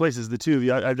interesting places, the two of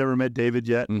you. I've never met David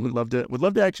yet. Mm-hmm. Would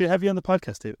love to actually have you on the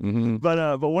podcast, David. Mm-hmm.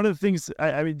 But one of the things,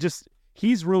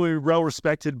 he's really well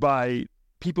respected by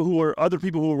other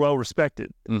people who are well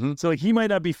respected. Mm-hmm. So like he might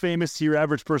not be famous to your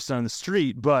average person on the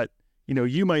street, but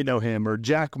you might know him, or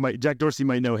Jack Dorsey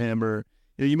might know him, or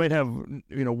you might have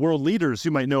world leaders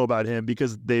who might know about him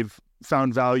because they've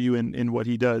found value in what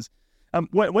he does.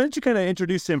 Why don't you kind of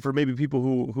introduce him for maybe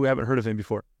people who haven't heard of him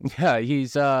before? Yeah,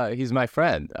 he's my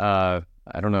friend. I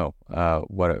don't know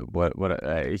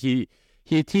he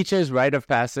teaches rite of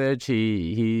passage.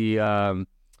 He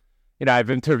I've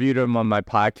interviewed him on my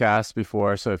podcast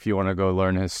before, so if you want to go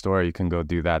learn his story, you can go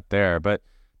do that there. But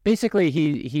basically,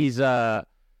 he's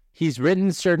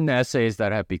written certain essays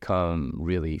that have become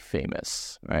really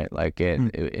famous, right? Like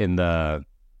in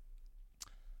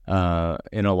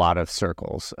a lot of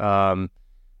circles.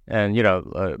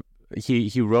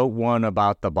 He wrote one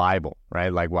about the Bible,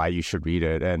 right? Like why you should read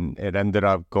it. And it ended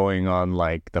up going on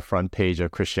like the front page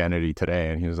of Christianity Today.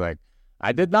 And he was like,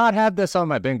 I did not have this on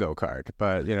my bingo card,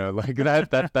 but like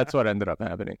that's what ended up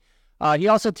happening. He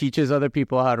also teaches other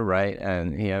people how to write,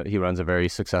 and he runs a very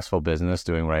successful business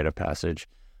doing rite of passage.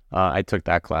 I took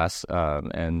that class,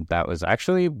 and that was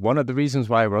actually one of the reasons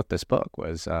why I wrote this book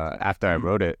was after I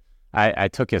wrote it, I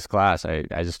took his class.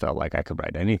 I just felt like I could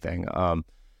write anything,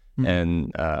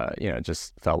 and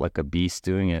just felt like a beast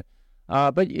doing it.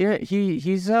 But yeah, he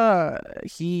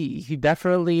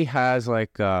definitely has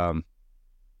like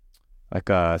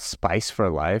a spice for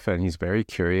life, and he's very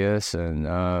curious. And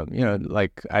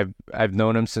like I've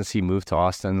known him since he moved to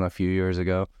Austin a few years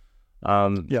ago.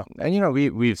 And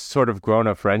we've sort of grown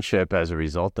a friendship as a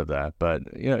result of that. But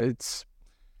it's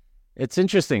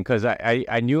interesting because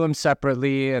I knew him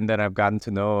separately, and then I've gotten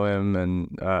to know him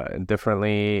and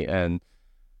differently. And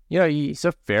he's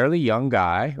a fairly young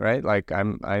guy, right? Like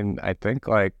I think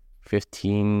like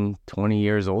 15, 20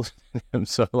 years old.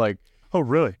 So like, oh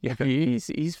really? Yeah,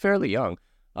 he's fairly young.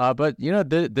 But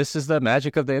this is the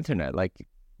magic of the internet. Like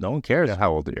no one cares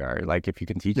how old you are. Like, if you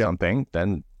can teach something,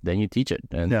 then you teach it,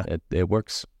 and it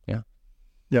works. Yeah.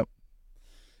 Yep.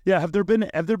 Yeah. Have there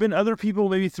been other people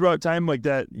maybe throughout time like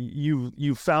that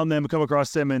you found them, come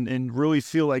across them, and really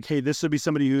feel like, hey, this would be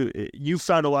somebody who you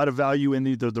found a lot of value in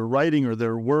either their writing or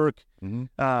their work,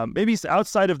 maybe it's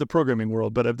outside of the programming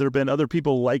world, but have there been other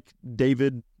people like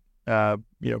David,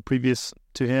 previous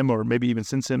to him, or maybe even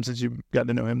since you've gotten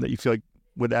to know him, that you feel like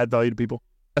would add value to people?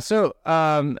 So,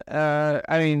 I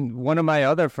mean, one of my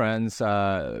other friends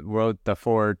wrote the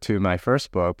foreword to my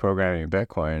first book, Programming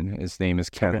Bitcoin. His name is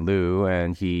Ken Liu,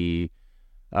 and he's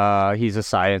a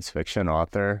science fiction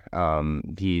author.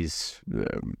 He's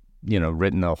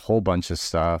written a whole bunch of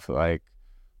stuff. Like,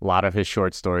 a lot of his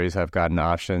short stories have gotten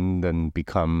optioned and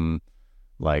become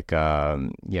like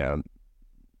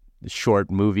short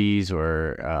movies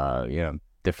or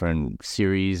different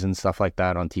series and stuff like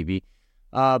that on TV.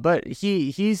 But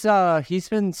he's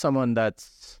been someone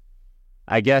that's,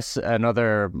 I guess,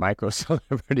 another micro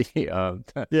celebrity.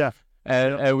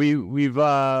 And we've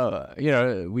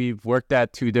worked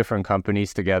at 2 different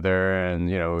companies together, and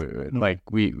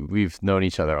we've known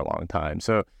each other a long time.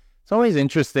 So it's always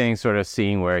interesting sort of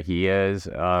seeing where he is,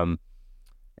 and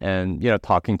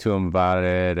talking to him about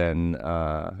it, and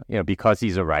because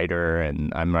he's a writer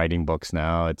and I'm writing books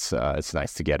now, it's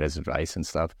nice to get his advice and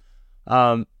stuff.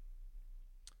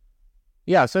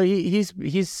 Yeah, so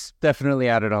he's definitely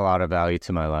added a lot of value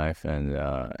to my life,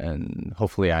 and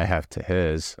hopefully I have to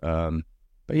his. But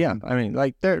yeah, I mean,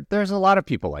 like there's a lot of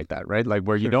people like that, right? Like,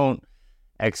 where you don't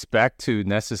expect to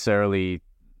necessarily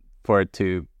for it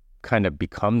to kind of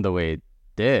become the way it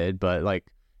did, but like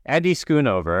Andy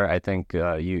Schoonover, I think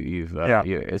I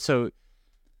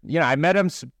met him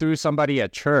through somebody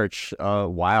at church a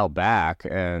while back,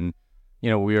 and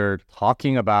we were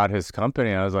talking about his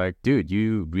company. I was like, dude,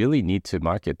 you really need to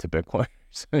market to Bitcoiners.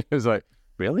 He was like,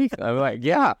 really? I'm like,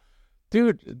 yeah,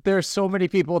 dude, there's so many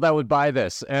people that would buy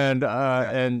this. And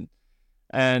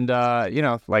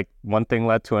like, one thing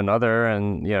led to another.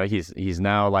 And, he's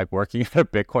now like working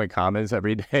at Bitcoin Commons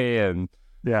every day, and,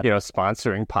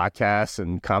 sponsoring podcasts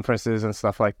and conferences and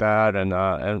stuff like that,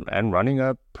 and running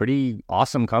a pretty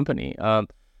awesome company. I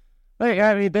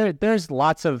mean, there's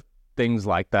lots of things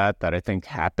like that I think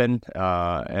happen,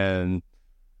 and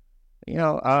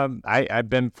I've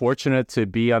been fortunate to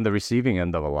be on the receiving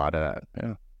end of a lot of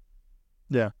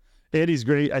that. Andy's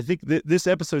great. I think this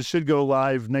episode should go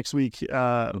live next week,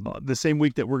 the same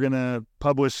week that we're gonna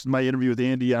publish my interview with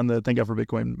Andy on the Thank God for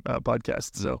Bitcoin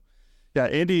podcast. So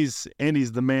Andy's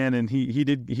the man, and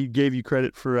he gave you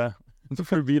credit for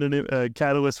being a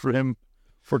catalyst for him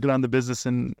working on the business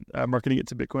and marketing it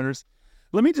to Bitcoiners.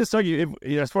 Let me just tell you,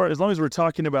 as long as we're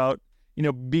talking about,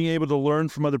 being able to learn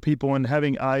from other people and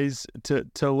having eyes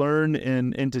to learn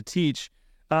and to teach.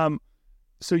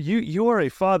 So you are a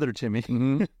father, Timmy.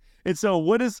 Mm-hmm. And so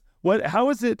how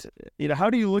is it, how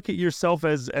do you look at yourself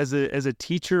as a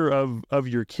teacher of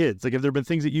your kids? Like, have there been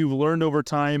things that you've learned over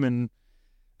time, and,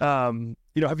 have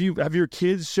your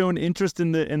kids shown interest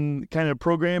in kind of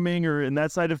programming or in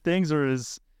that side of things, or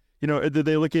is, did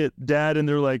they look at Dad and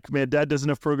they're like, man, Dad does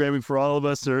enough programming for all of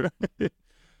us, or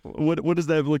what does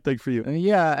that look like for you?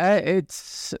 Yeah,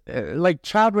 it's like,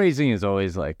 child raising is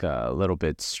always like a little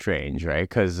bit strange, right?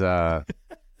 Because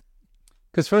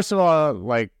first of all,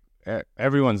 like,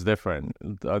 everyone's different.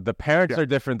 The parents are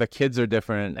different. The kids are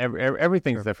different.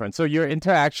 Everything's different. So your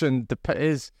interaction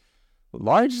is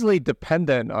largely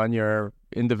dependent on your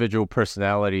individual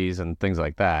personalities and things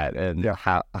like that, and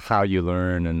how you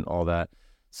learn and all that.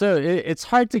 So it's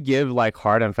hard to give like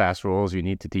hard and fast rules. You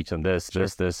need to teach them this,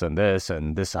 this, and this,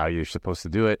 and this how you're supposed to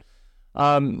do it.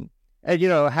 And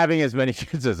having as many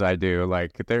kids as I do,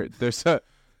 like there's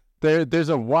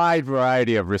a wide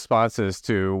variety of responses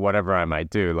to whatever I might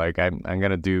do. Like, I'm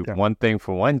gonna do one thing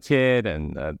for one kid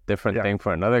and a different thing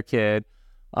for another kid.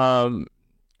 And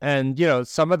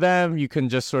some of them you can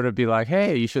just sort of be like,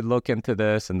 hey, you should look into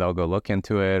this, and they'll go look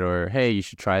into it, or hey, you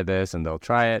should try this, and they'll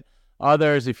try it.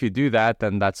 Others, if you do that,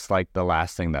 then that's like the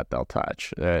last thing that they'll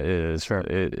touch is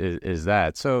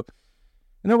that. So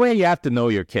in a way, you have to know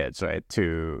your kids, right,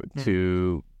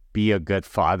 to be a good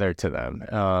father to them.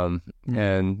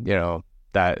 And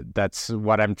that's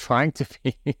what I'm trying to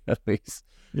be, at least.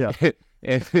 Yeah.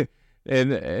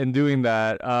 And doing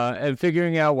that, and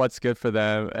figuring out what's good for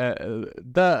them.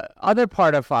 The other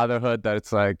part of fatherhood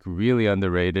that's like really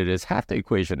underrated is half the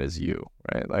equation is you,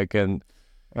 right? Like,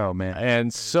 oh man.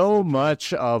 And so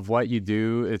much of what you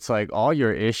do, it's like all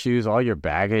your issues, all your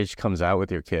baggage comes out with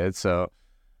your kids. So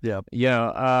you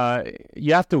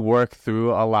have to work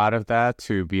through a lot of that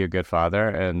to be a good father.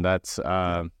 And that's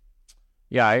I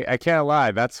can't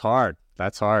lie, that's hard.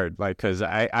 that's hard. Like, because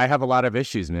I have a lot of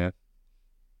issues, man.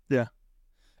 Yeah.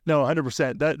 No,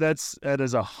 100%. That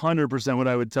is 100% what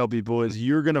I would tell people is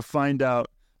you're going to find out,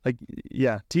 like,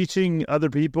 yeah, teaching other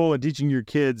people and teaching your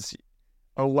kids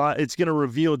a lot. It's going to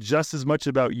reveal just as much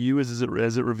about you as it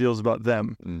reveals about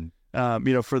them.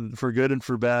 For good and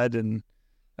for bad. And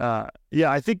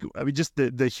I think just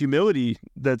the humility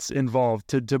that's involved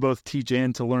to both teach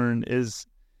and to learn is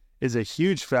a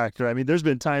huge factor. I mean, there's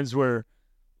been times where,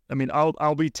 I'll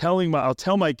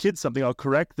tell my kids something, I'll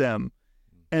correct them,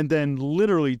 and then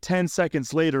literally 10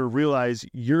 seconds later realize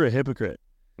you're a hypocrite.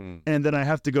 And then I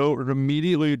have to go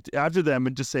immediately after them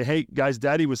and just say, hey guys,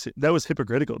 that was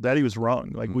hypocritical. Daddy was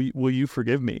wrong. Like, will you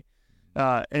forgive me?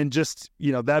 And just,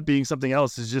 that being something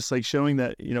else is just like showing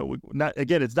that,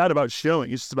 it's not about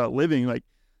showing, it's just about living. Like,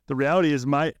 the reality is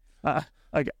I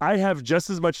have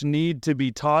just as much need to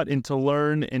be taught and to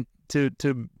learn and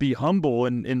to be humble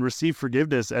and receive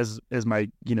forgiveness as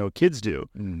my, kids do.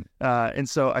 And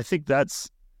so I think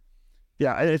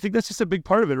I think that's just a big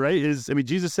part of it, right?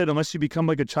 Jesus said, unless you become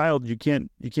like a child, you can't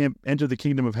enter the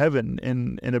kingdom of heaven.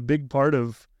 And a big part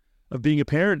of being a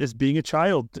parent is being a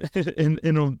child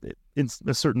in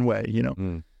a certain way,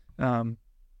 Or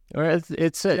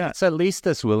it's at least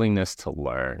this willingness to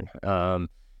learn. And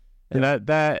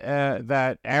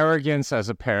that arrogance as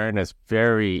a parent is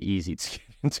very easy to get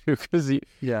into because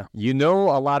you know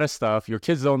a lot of stuff. Your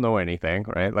kids don't know anything,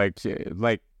 right? Like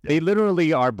they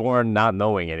literally are born not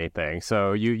knowing anything.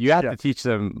 So you have to teach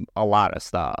them a lot of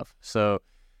stuff. So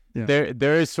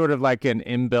there is sort of like an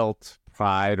inbuilt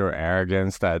pride or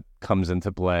arrogance that comes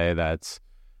into play that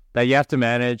you have to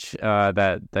manage,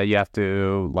 that you have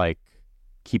to like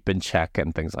keep in check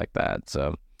and things like that.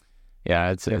 So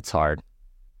it's hard.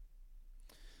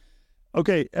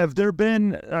 Okay, have there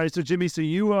been, all right, so Jimmy, so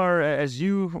you are,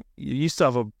 you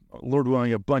still have Lord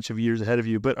willing, a bunch of years ahead of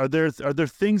you, but are there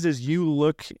things as you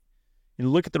look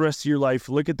at the rest of your life,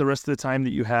 look at the rest of the time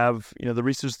that you have, the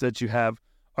resources that you have,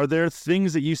 are there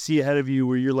things that you see ahead of you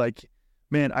where you're like,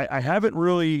 man, I haven't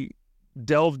really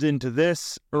delved into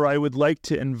this, or I would like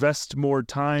to invest more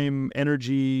time,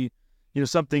 energy,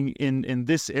 something in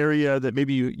this area that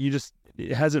maybe you just,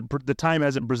 the time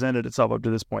hasn't presented itself up to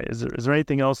this point. Is there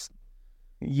anything else?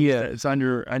 Yeah, it's on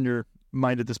your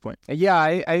mind at this point. Yeah,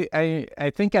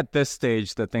 I think at this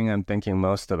stage, the thing I'm thinking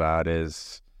most about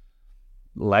is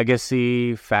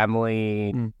legacy,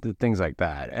 family, things like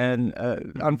that. And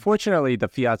unfortunately, the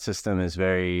fiat system is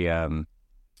very,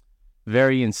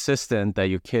 very insistent that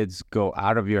your kids go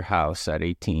out of your house at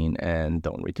 18 and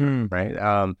don't return,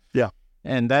 right?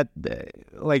 And that,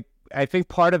 like, I think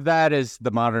part of that is the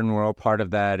modern world. Part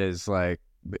of that is like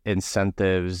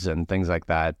incentives and things like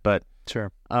that. But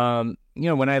sure.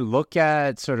 When I look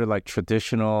at sort of like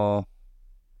traditional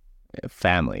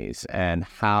families and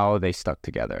how they stuck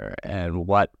together and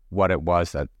what it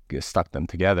was that stuck them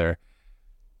together,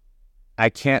 I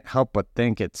can't help but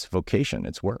think it's vocation,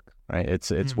 it's work, right?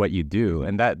 It's what you do.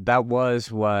 And that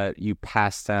was what you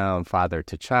passed down father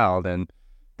to child, and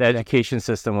the education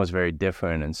system was very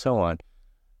different and so on.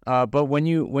 But when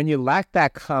you lack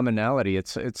that commonality,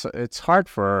 it's hard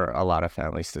for a lot of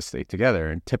families to stay together.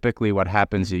 And typically, what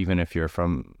happens, even if you're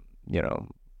from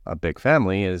a big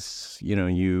family, is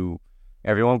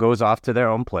everyone goes off to their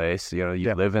own place.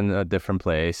 You live in a different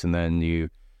place, and then you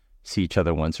see each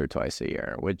other once or twice a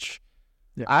year, which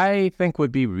I think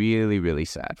would be really, really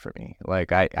sad for me.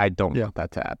 Like I don't want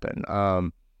that to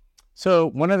happen. So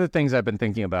one of the things I've been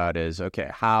thinking about is,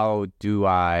 okay, how do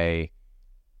I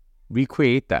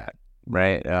recreate that,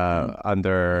 right?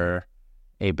 Under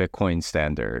a Bitcoin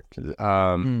standard.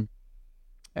 And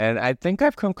I think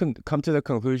I've come to the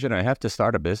conclusion I have to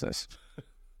start a business.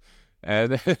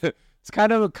 And it's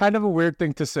kind of a weird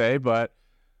thing to say, but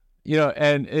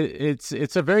and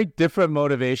it's a very different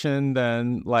motivation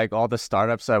than like all the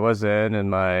startups I was in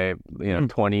my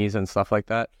 20s and stuff like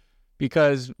that.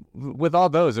 Because with all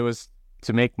those, it was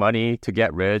to make money, to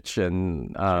get rich,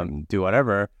 and do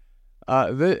whatever.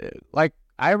 I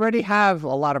already have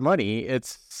a lot of money.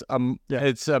 It's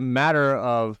a matter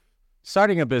of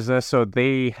starting a business so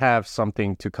they have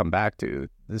something to come back to,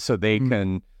 so they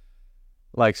can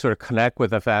like sort of connect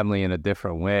with a family in a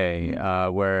different way,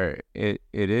 where it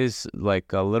is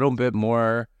like a little bit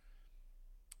more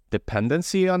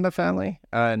dependency on the family.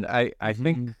 And I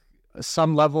think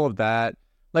some level of that,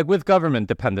 like with government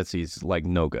dependency, is like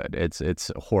no good.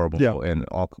 It's horrible in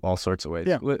all sorts of ways.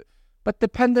 Yeah. But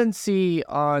dependency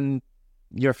on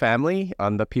your family,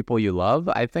 on the people you love,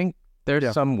 I think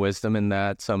there's some wisdom in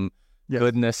that, some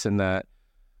goodness in that.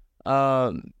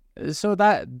 So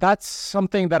that's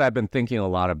something that I've been thinking a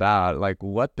lot about. Like,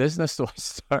 what business do I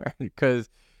start? Because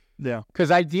Yeah. Because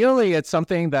ideally, it's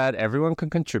something that everyone can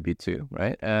contribute to,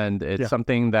 right? And it's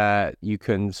something that you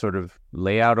can sort of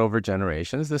lay out over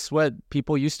generations. This is what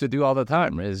people used to do all the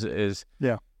time.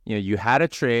 You had a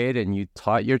trade, and you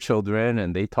taught your children,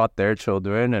 and they taught their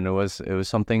children, and it was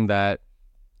something that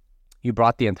you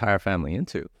brought the entire family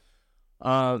into.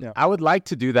 I would like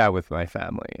to do that with my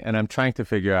family, and I'm trying to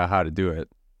figure out how to do it.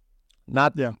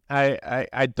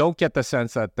 I don't get the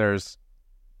sense that there's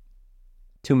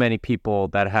too many people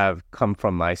that have come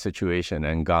from my situation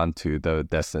and gone to the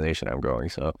destination I'm going.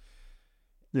 So,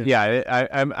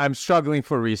 I'm struggling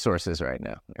for resources right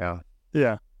now.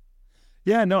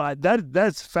 No,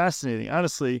 that's fascinating,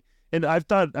 honestly. And I've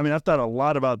thought a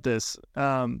lot about this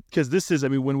because this is,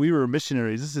 when we were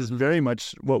missionaries, this is very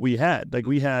much what we had. Like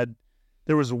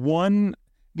there was one.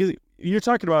 You're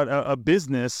talking about a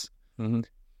business. Mm-hmm.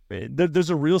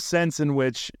 There's a real sense in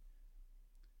which,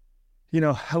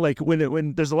 like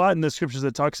when there's a lot in the scriptures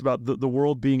that talks about the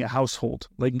world being a household,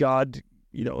 like God,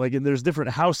 and there's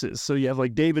different houses. So you have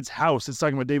like David's house. It's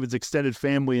talking about David's extended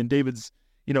family and David's,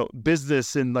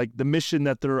 business and like the mission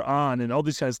that they're on and all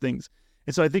these kinds of things.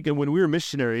 And so I think when we were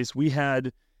missionaries, we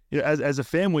had, as a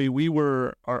family, we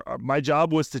were, my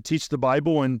job was to teach the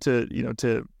Bible and to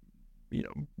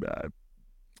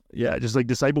just like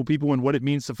disciple people and what it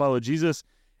means to follow Jesus.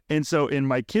 And so, and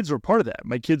my kids were part of that.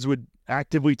 My kids would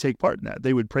actively take part in that.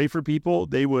 They would pray for people.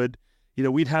 They would,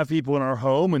 we'd have people in our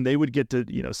home and they would get to,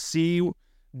 see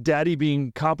daddy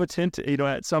being competent,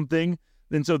 at something.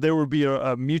 And so there would be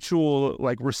a mutual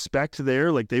like respect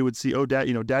there. Like they would see, oh,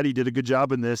 daddy did a good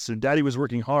job in this and daddy was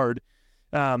working hard.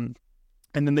 And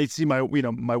then they'd see my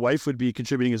wife would be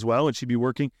contributing as well and she'd be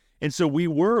working. And so we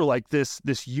were like this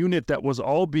unit that was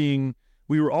we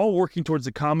were all working towards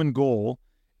a common goal.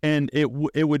 And it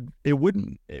would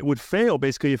fail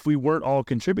basically if we weren't all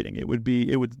contributing.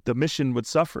 The mission would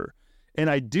suffer. And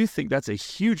I do think that's a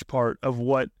huge part of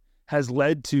what has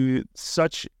led to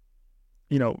such,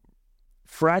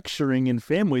 fracturing in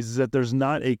families is that there's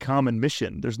not a common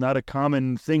mission. There's not a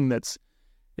common thing that's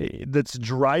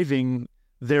driving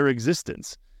their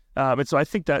existence. And so I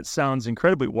think that sounds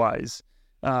incredibly wise.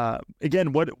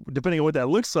 Again, depending on what that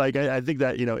looks like, I think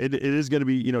that, it is going to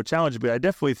be, challenging, but I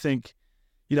definitely think,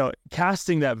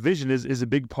 casting that vision is a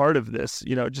big part of this,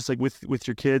 just like with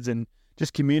your kids and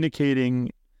just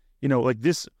communicating, like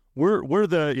this, we're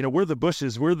the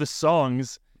bushes, we're the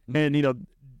songs, and,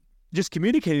 just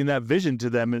communicating that vision to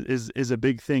them is a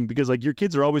big thing because like your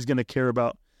kids are always going to care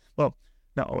about,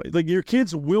 like your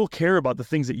kids will care about the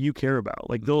things that you care about.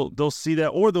 Like they'll see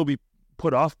that or they'll be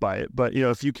put off by it. But,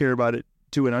 if you care about it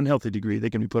to an unhealthy degree, they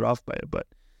can be put off by it. But,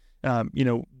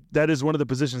 that is one of the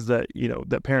positions that,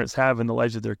 that parents have in the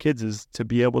lives of their kids is to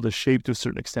be able to shape to a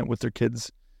certain extent what their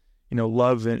kids,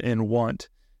 love and want,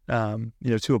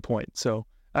 to a point. So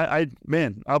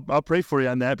I'll pray for you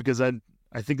on that because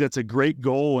I think that's a great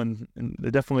goal and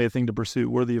definitely a thing to pursue,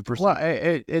 worthy of pursuit. Well,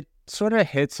 it sort of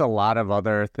hits a lot of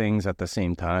other things at the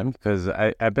same time because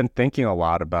I've been thinking a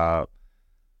lot about,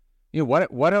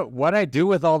 what I do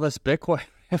with all this Bitcoin.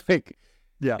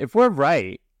 If we're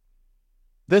right,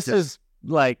 this is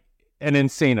like an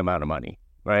insane amount of money,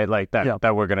 right? Like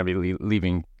that we're going to be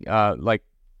leaving. Like,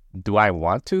 do I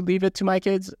want to leave it to my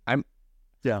kids?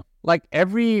 Like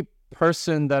every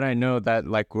person that I know that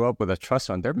like grew up with a trust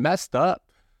fund, they're messed up.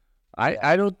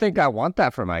 I don't think I want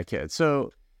that for my kids.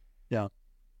 So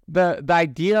the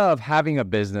idea of having a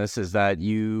business is that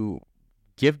you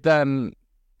give them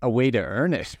a way to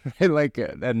earn it, right? Like,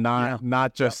 and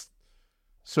not just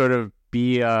sort of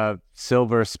be a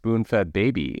silver spoon-fed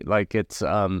baby. Like it's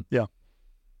So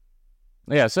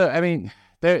I mean,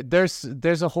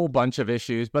 there's a whole bunch of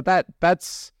issues, but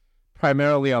that's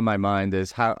primarily on my mind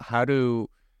is how to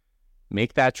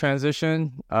make that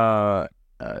transition.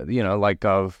 Like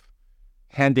of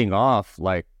handing off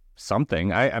like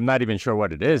something. I'm not even sure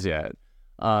what it is yet.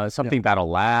 Something that'll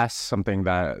last, something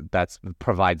that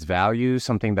provides value,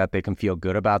 something that they can feel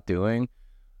good about doing.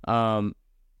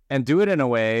 And do it in a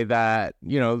way that,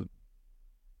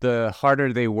 the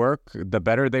harder they work, the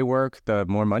better they work, the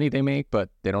more money they make, but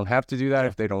they don't have to do that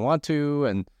if they don't want to.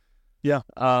 And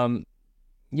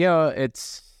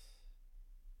it's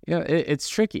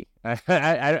tricky.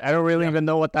 I don't really even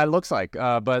know what that looks like.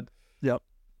 But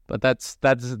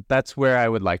that's where I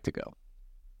would like to go.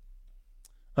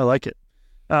 I like it.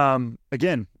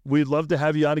 Again, we'd love to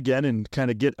have you on again and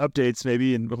kind of get updates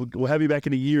maybe, and we'll have you back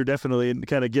in a year definitely and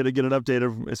kind of get an update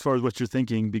of as far as what you're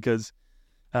thinking because,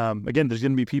 again, there's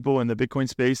going to be people in the Bitcoin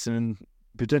space and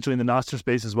potentially in the Nostr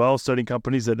space as well, starting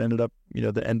companies that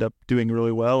end up doing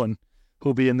really well and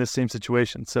who'll be in this same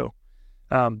situation. So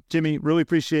Jimmy, really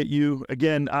appreciate you.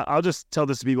 Again, I'll just tell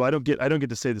this to people. I don't get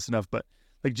to say this enough, but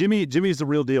like Jimmy is the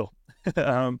real deal.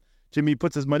 Jimmy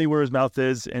puts his money where his mouth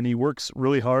is, and he works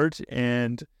really hard.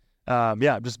 And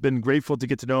I've just been grateful to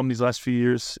get to know him these last few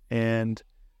years. And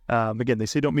again, they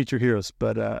say don't meet your heroes,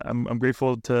 but I'm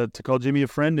grateful to call Jimmy a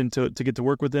friend and to get to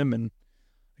work with him. And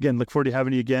again, look forward to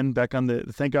having you again back on the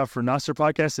Thank God for Nostr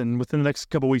podcast. And within the next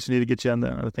couple of weeks, we need to get you on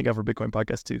the Thank God for Bitcoin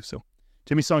podcast too. So,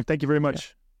 Jimmy Song, thank you very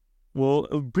much. Yeah. Well,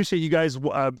 appreciate you guys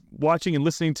watching and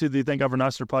listening to the Thank God for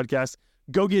Nostr podcast.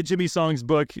 Go get Jimmy Song's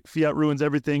book, Fiat Ruins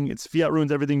Everything. It's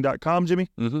fiatruinseverything.com, Jimmy.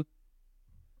 Mm-hmm.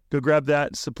 Go grab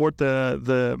that. Support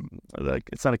the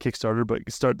it's not a Kickstarter, but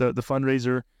start the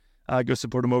fundraiser. Go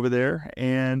support him over there.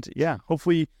 And yeah,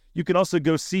 hopefully you can also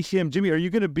go see him. Jimmy, are you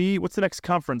going to be, what's the next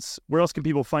conference? Where else can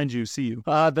people find you, see you?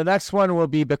 The next one will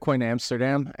be Bitcoin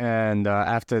Amsterdam. And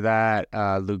after that,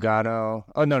 Lugano.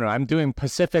 Oh, no, I'm doing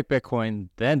Pacific Bitcoin,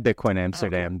 then Bitcoin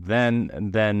Amsterdam, then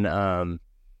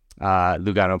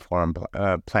Lugano Forum,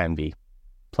 Plan B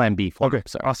Forum. Okay,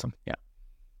 sorry. Awesome. Yeah.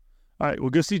 All right,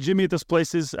 we'll go see Jimmy at those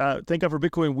places. Thank God for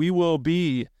Bitcoin. We will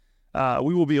be,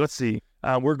 let's see,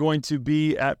 we're going to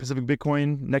be at Pacific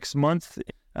Bitcoin next month.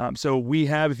 So we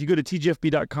have, if you go to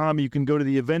tgfb.com, you can go to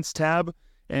the events tab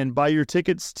and buy your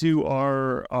tickets to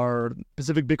our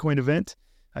Pacific Bitcoin event.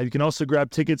 You can also grab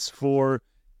tickets for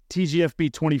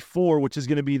TGFB 24, which is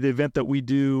going to be the event that we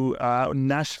do out in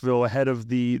Nashville ahead of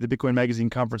the Bitcoin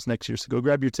Magazine conference next year. So go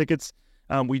grab your tickets.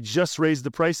 We just raised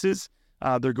the prices.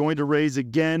 They're going to raise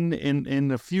again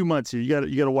in a few months here.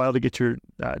 You got a while to get your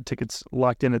tickets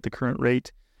locked in at the current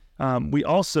rate. We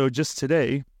also just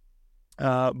today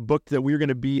booked that we're going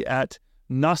to be at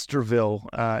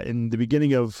Nostrville in the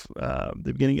beginning of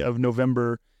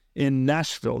November in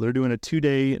Nashville. They're doing a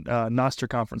 2-day Nostr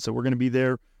conference, so we're going to be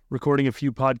there recording a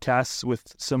few podcasts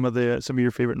with some of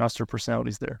your favorite Nostr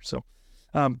personalities there. So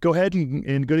go ahead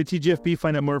and go to TGFB,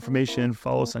 find out more information,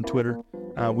 follow us on Twitter.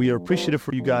 We are appreciative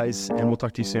for you guys, and we'll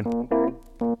talk to you soon.